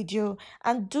up the video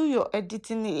and do your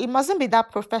editing. It mustn't be that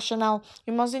professional.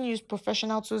 You mustn't use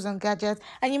professional tools and gadgets,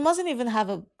 and you mustn't even have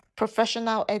a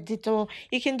professional editor.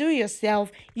 You can do it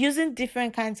yourself using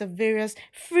different kinds of various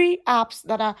free apps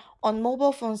that are on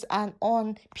mobile phones and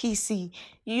on PC.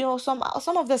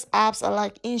 Some of these apps are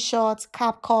like InShot,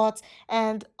 CapCut,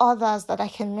 and others that I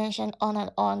can mention on and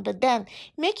on. But then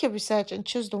make your research and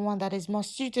choose the one that is more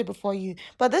suitable for you.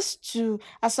 But these two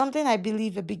are something I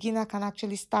believe a beginner can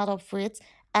actually start off with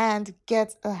and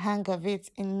get a hang of it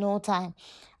in no time.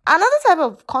 Another type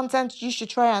of content you should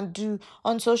try and do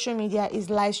on social media is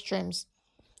live streams.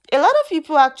 A lot of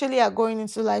people actually are going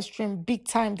into live stream big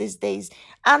time these days,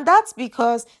 and that's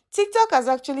because TikTok has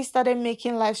actually started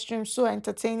making live streams so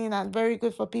entertaining and very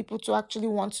good for people to actually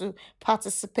want to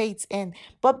participate in.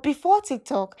 But before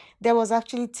TikTok, there was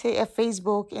actually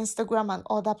Facebook, Instagram, and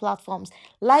other platforms.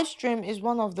 Live stream is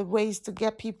one of the ways to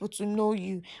get people to know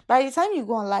you. By the time you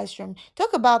go on live stream,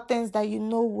 talk about things that you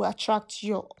know will attract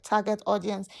your target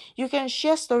audience. You can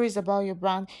share stories about your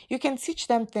brand, you can teach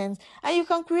them things, and you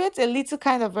can create a little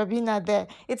kind of webinar there.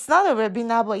 It's not a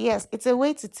webinar, but yes, it's a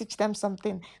way to teach them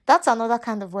something. That's another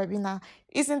kind of webinar.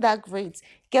 Isn't that great?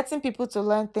 Getting people to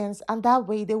learn things, and that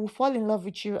way they will fall in love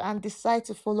with you and decide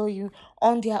to follow you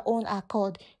on their own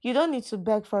accord. You don't need to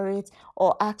beg for it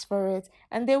or ask for it,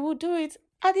 and they will do it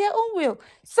at their own will.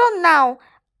 So now,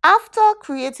 after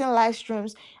creating live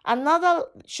streams, another,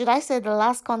 should I say, the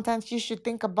last content you should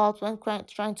think about when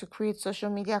trying to create social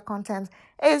media content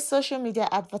is social media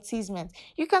advertisement.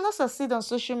 You cannot succeed on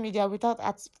social media without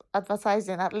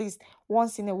advertising at least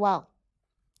once in a while.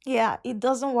 Yeah, it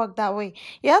doesn't work that way.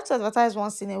 You have to advertise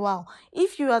once in a while.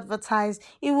 If you advertise,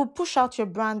 it will push out your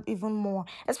brand even more,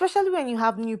 especially when you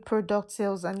have new product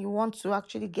sales and you want to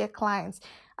actually get clients.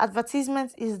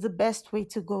 Advertisement is the best way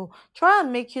to go. Try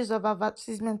and make use of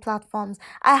advertisement platforms.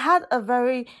 I had a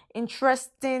very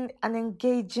interesting and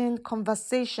engaging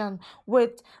conversation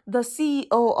with the CEO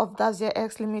of Dazia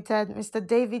X Limited, Mr.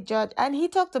 David Judge, and he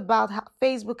talked about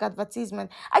Facebook advertisement.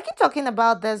 I keep talking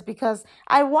about this because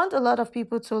I want a lot of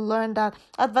people to learn that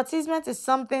advertisement is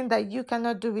something that you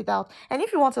cannot do without. And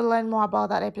if you want to learn more about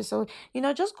that episode,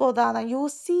 just go down and you will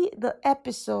see the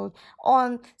episode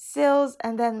on sales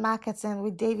and then marketing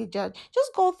with David Judge.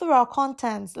 Just go through our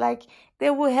contents. Like, they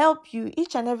will help you.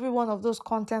 Each and every one of those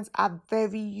contents are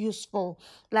very useful.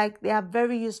 Like, they are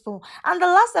very useful. And the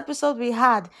last episode we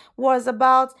had was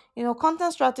about,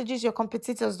 content strategies your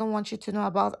competitors don't want you to know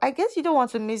about. I guess you don't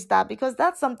want to miss that because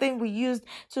that's something we used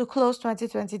to close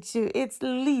 2022. It's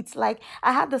lit. Like,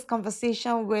 I had this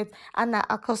conversation with Anna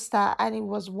Acosta and it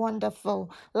was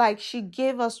wonderful. Like, she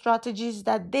gave us strategies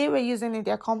that they were using in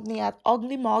their company at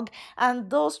Ugly Mug, and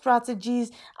those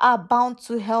strategies are bound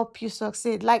to help you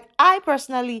succeed. Like, I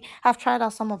personally have tried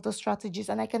out some of those strategies,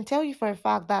 and I can tell you for a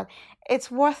fact that it's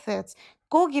worth it.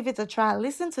 Go give it a try.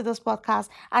 Listen to this podcast,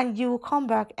 and you will come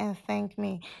back and thank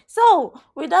me. So,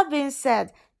 with that being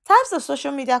said, types of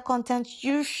social media content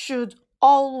you should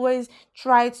always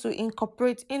try to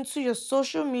incorporate into your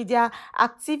social media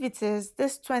activities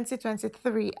this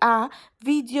 2023 are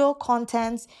video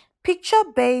content, picture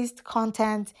based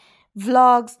content,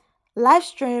 vlogs, live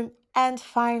stream, and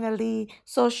finally,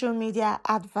 social media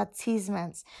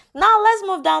advertisements. Now, let's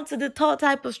move down to the third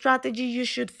type of strategy you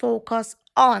should focus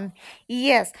on.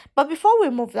 Yes, but before we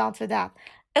move down to that,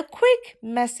 a quick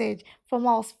message from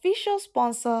our official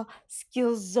sponsor,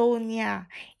 Skillzonia.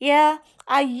 Yeah,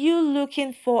 are you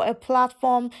looking for a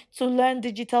platform to learn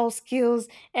digital skills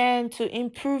and to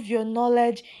improve your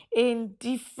knowledge in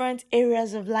different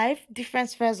areas of life, different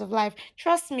spheres of life?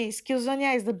 Trust me,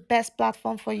 Skillzonia is the best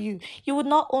platform for you. You would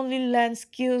not only learn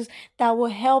skills that will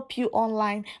help you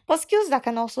online, but skills that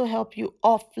can also help you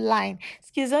offline.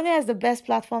 Skillzonia is the best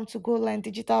platform to go learn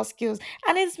digital skills,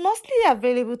 and it's mostly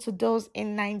available to those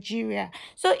in Nigeria.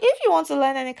 So if you want to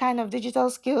learn any kind of digital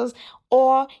skills,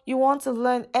 or you want to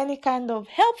learn any kind of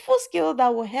helpful skill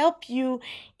that will help you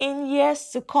in years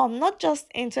to come, not just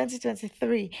in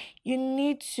 2023, you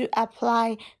need to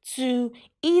apply to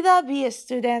either be a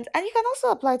student, and you can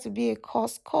also apply to be a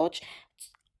course coach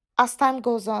as time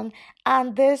goes on,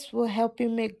 and this will help you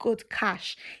make good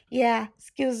cash. Yeah,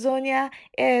 Skillzonia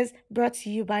is brought to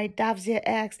you by Davzia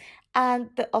X and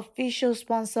the official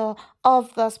sponsor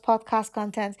of this podcast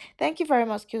content. Thank you very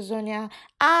much, Skillzonia.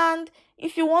 And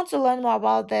if you want to learn more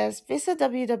about this, visit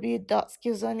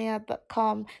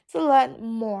www.skillzonia.com to learn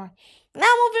more.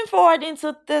 Now, moving forward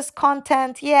into this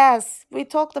content, yes, we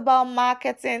talked about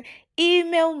marketing.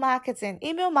 Email marketing.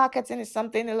 Email marketing is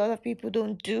something a lot of people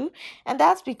don't do, and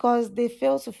that's because they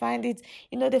fail to find it,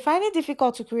 they find it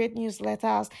difficult to create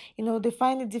newsletters, they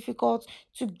find it difficult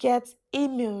to get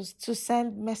emails to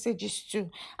send messages to.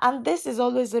 And this is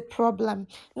always a problem.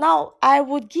 Now, I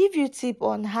would give you tip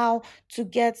on how to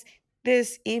get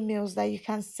these emails that you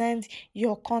can send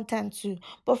your content to.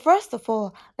 But first of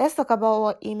all, let's talk about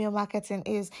what email marketing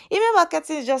is. Email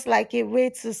marketing is just like a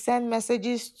way to send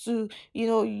messages to,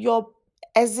 your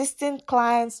existing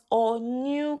clients or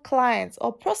new clients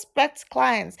or prospect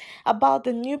clients about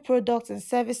the new products and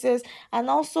services, and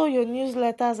also your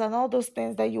newsletters and all those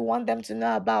things that you want them to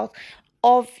know about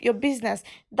of your business.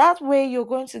 That way you're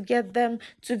going to get them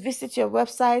to visit your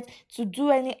website, to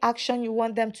do any action you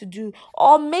want them to do,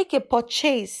 or make a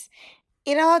purchase.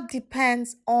 It all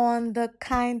depends on the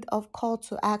kind of call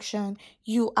to action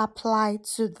you apply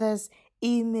to these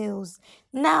emails.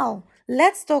 Now,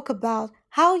 let's talk about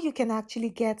how you can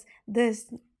actually get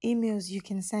these emails you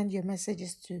can send your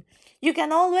messages to. You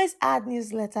can always add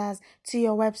newsletters to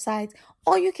your website,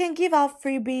 or you can give out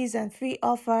freebies and free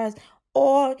offers,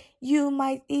 or you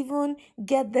might even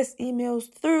get these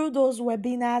emails through those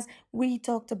webinars we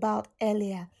talked about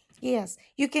earlier. Yes,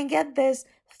 you can get this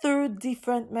through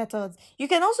different methods. You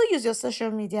can also use your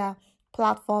social media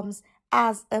platforms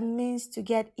as a means to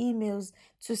get emails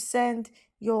to send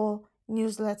your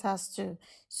newsletters to.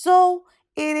 So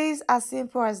it is as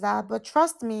simple as that. But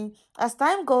trust me, as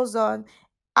time goes on,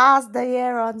 as the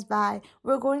year runs by,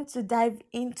 we're going to dive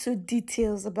into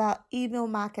details about email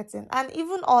marketing and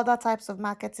even other types of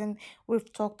marketing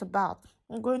we've talked about.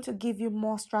 I'm going to give you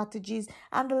more strategies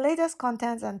and the latest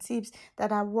contents and tips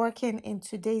that are working in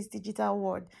today's digital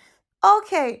world.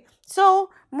 Okay, so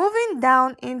moving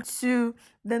down into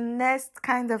the next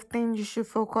kind of thing you should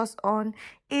focus on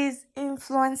is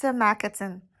influencer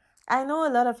marketing. I know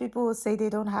a lot of people will say they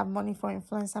don't have money for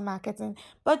influencer marketing,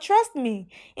 but trust me,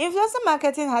 influencer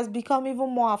marketing has become even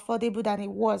more affordable than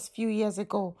it was a few years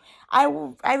ago. I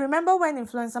remember when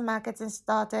influencer marketing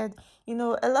started, a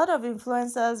lot of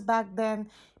influencers back then,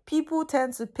 people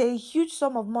tend to pay huge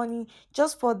sum of money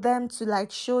just for them to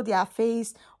like show their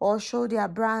face or show their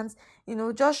brands,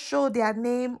 just show their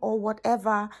name or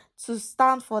whatever to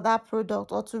stand for that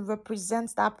product or to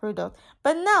represent that product.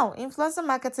 But now, influencer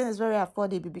marketing is very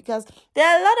affordable because there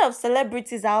are a lot of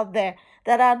celebrities out there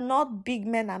that are not big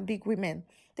men and big women.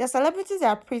 Their celebrities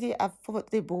are pretty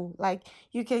affordable. Like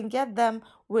you can get them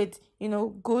with,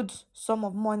 good sum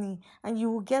of money and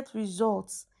you will get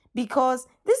results, because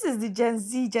this is the Gen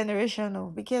Z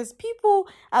generation, because people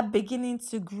are beginning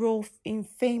to grow in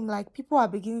fame, like people are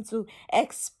beginning to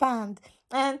expand.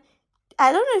 And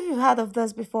I don't know if you've heard of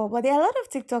this before, but there are a lot of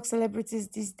TikTok celebrities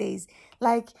these days,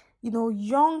 like,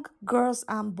 young girls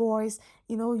and boys,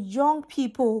 young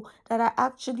people that are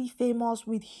actually famous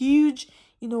with huge,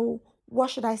 what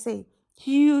should I say?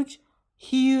 Huge,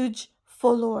 huge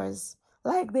followers.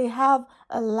 Like they have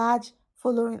a large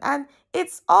following. And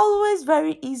it's always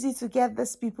very easy to get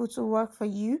these people to work for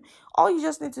you. All you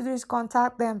just need to do is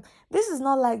contact them. This is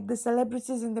not like the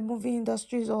celebrities in the movie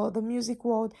industries or the music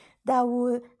world that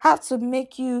will have to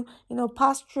make you,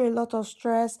 pass through a lot of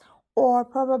stress, or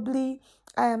probably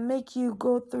make you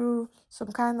go through some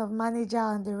kind of manager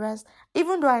and the rest.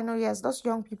 Even though I know, yes, those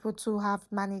young people too have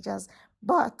managers,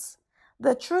 but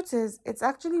the truth is, it's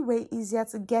actually way easier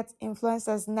to get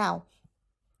influencers now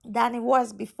than it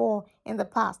was before in the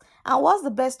past. And what's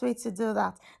the best way to do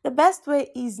that? The best way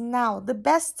is now. The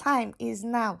best time is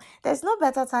now. There's no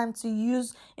better time to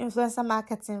use influencer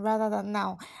marketing rather than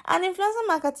now. And influencer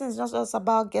marketing is not just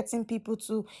about getting people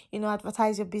to,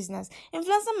 advertise your business.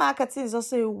 Influencer marketing is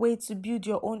also a way to build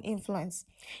your own influence.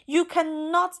 You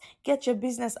cannot get your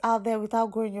business out there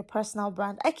without growing your personal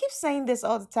brand. I keep saying this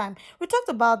all the time. We talked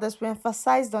about this, we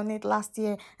emphasized on it last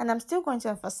year, and I'm still going to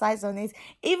emphasize on it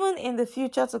even in the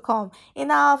future to come.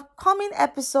 In our coming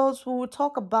episodes, we will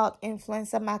talk about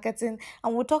influencer marketing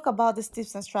and we'll talk about the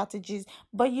tips and strategies.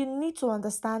 But you need to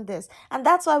understand this. And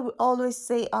that's why we always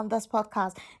say on this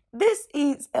podcast, this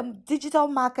is a digital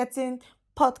marketing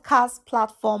podcast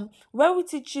platform where we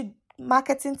teach you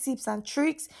marketing tips and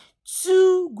tricks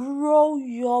to grow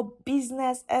your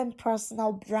business and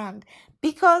personal brand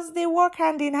because they work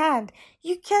hand in hand.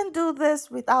 You can't do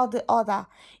this without the other.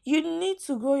 You need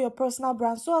to grow your personal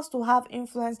brand so as to have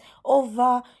influence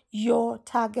over your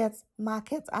target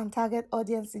market and target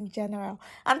audience in general.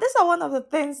 And these are one of the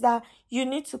things that you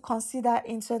need to consider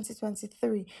in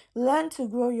 2023. Learn to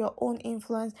grow your own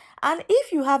influence. And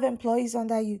if you have employees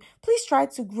under you, please try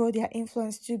to grow their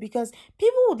influence too because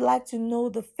people would like to know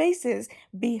the faces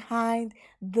behind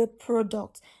the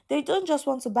product. They don't just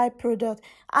want to buy product.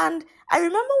 And I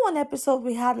remember one episode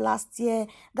we had last year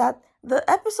that the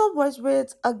episode was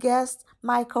with a guest,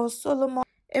 Michael Solomon,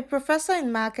 a professor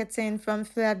in marketing from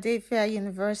Philadelphia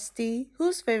University,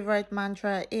 whose favorite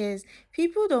mantra is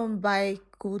people don't buy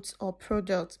goods or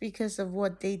products because of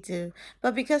what they do,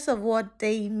 but because of what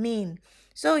they mean.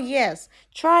 So, yes,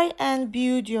 try and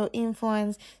build your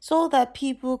influence so that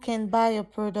people can buy your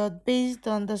product based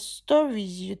on the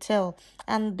stories you tell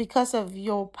and because of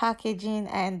your packaging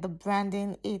and the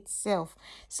branding itself.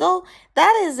 So,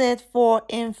 that is it for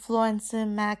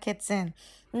influencing marketing.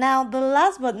 Now, the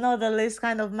last but not the least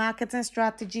kind of marketing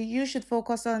strategy you should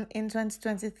focus on in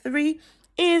 2023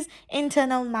 is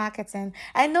internal marketing.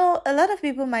 I know a lot of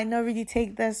people might not really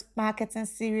take this marketing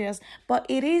serious, but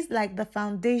it is like the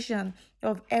foundation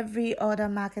of every other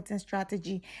marketing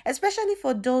strategy, especially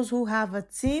for those who have a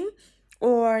team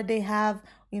or they have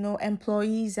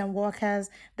employees and workers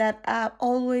that are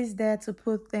always there to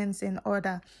put things in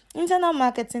order. Internal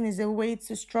marketing is a way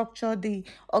to structure the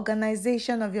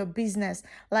organization of your business.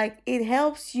 Like it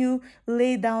helps you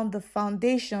lay down the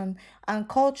foundation and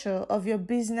culture of your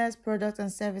business, product,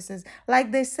 and services.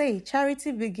 Like they say,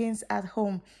 charity begins at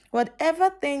home.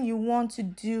 Whatever thing you want to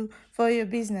do for your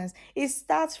business, it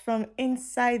starts from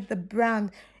inside the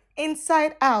brand,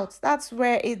 inside out. That's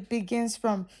where it begins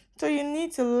from. So you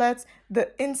need to let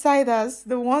the insiders,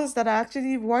 the ones that are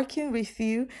actually working with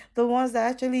you, the ones that are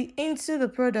actually into the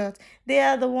product, they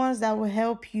are the ones that will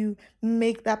help you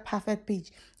make that perfect pitch.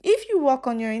 If you work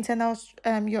on your internal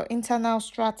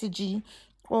strategy,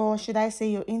 or should I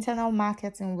say your internal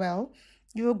marketing well,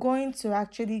 you're going to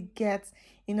actually get,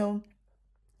 you know,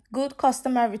 good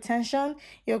customer retention,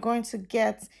 you're going to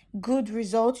get good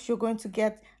results, you're going to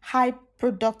get high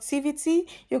productivity,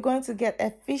 you're going to get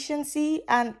efficiency,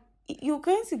 and you're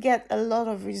going to get a lot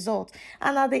of results.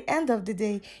 And at the end of the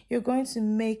day, you're going to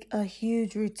make a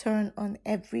huge return on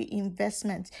every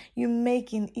investment you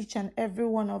make in each and every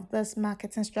one of those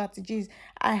marketing strategies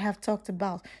I have talked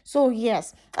about. So,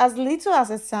 yes, as little as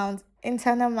it sounds,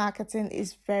 internal marketing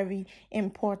is very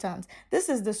important. This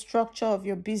is the structure of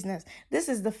your business. This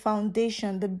is the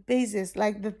foundation, the basis,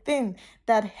 like the thing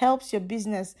that helps your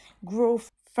business grow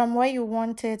from where you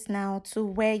want it now to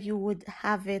where you would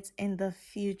have it in the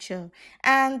future.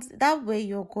 And that way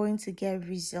you're going to get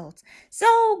results.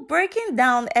 So, breaking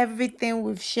down everything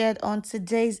we've shared on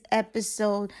today's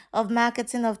episode of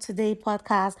Marketing of Today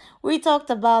podcast, we talked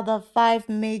about the five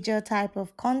major type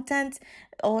of content,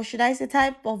 or should I say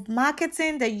type of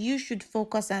marketing that you should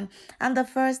focus on. And the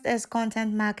first is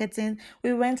content marketing.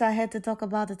 We went ahead to talk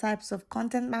about the types of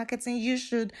content marketing you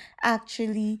should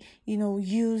actually,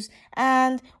 use.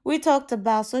 And we talked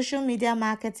about social media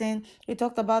marketing. We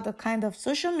talked about the kind of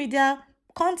social media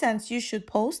content you should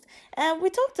post, and we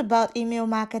talked about email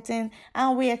marketing,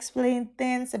 and we explained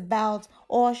things about,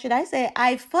 or should I say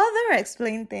I further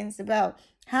explained things about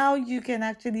how you can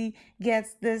actually get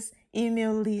this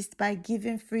email list by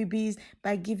giving freebies,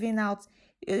 by giving out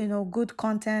good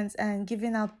content and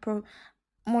giving out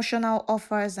promotional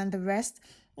offers and the rest.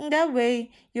 In that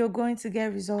way, you're going to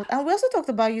get results. And we also talked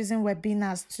about using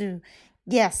webinars too.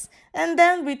 Yes. And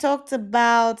then we talked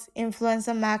about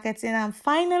influencer marketing and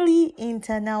finally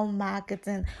internal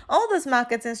marketing. All those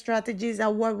marketing strategies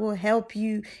are what will help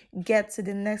you get to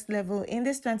the next level in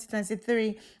this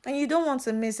 2023. And you don't want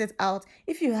to miss it out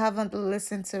if you haven't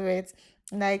listened to it.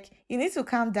 Like, you need to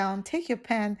calm down, take your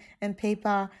pen and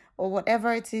paper, or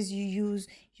whatever it is you use,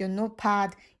 your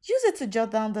notepad. Use it to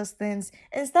jot down those things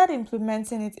and start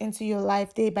implementing it into your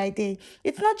life day by day.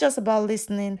 It's not just about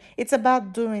listening, it's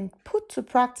about doing. Put to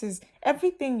practice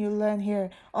everything you learn here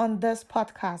on this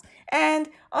podcast. And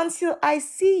until I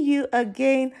see you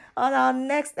again on our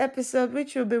next episode,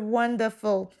 which will be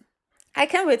wonderful. I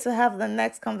can't wait to have the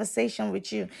next conversation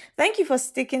with you. Thank you for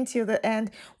sticking till the end.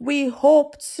 We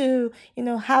hope to,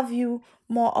 have you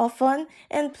more often.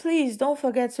 And please don't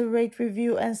forget to rate,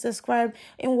 review, and subscribe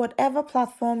in whatever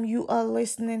platform you are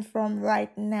listening from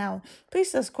right now.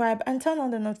 Please subscribe and turn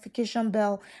on the notification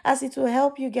bell as it will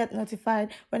help you get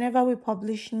notified whenever we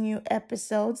publish new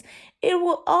episodes. It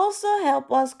will also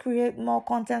help us create more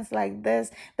content like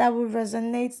this that will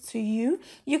resonate to you.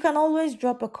 You can always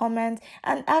drop a comment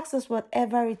and ask us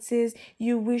whatever it is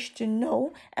you wish to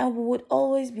know, and we would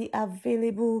always be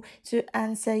available to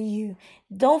answer you.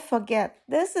 Don't forget,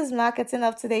 this is Marketing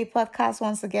of Today podcast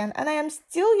once again, and I am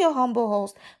still your humble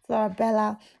host, Flora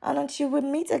Bella. And until we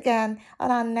meet again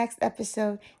on our next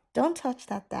episode, don't touch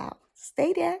that dial.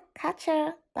 Stay there. Catch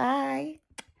ya. Bye.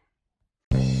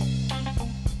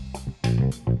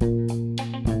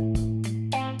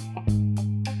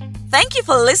 Thank you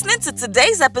for listening to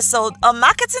today's episode of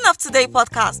Marketing of Today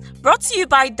podcast, brought to you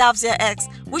by Davzia X.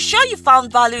 We're sure you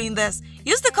found value in this.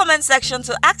 Use the comment section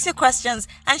to ask your questions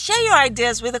and share your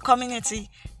ideas with the community.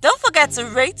 Don't forget to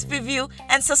rate, review,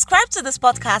 and subscribe to this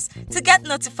podcast to get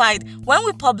notified when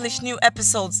we publish new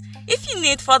episodes. If you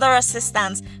need further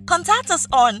assistance, contact us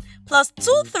on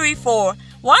 +234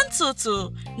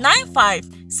 122 95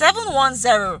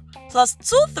 710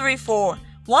 +234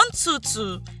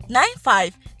 122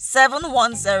 95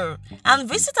 710, and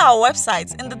visit our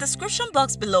website in the description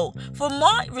box below for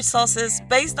more resources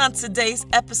based on today's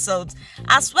episodes,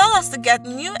 as well as to get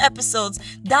new episodes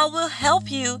that will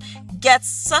help you get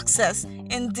success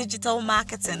in digital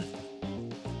marketing.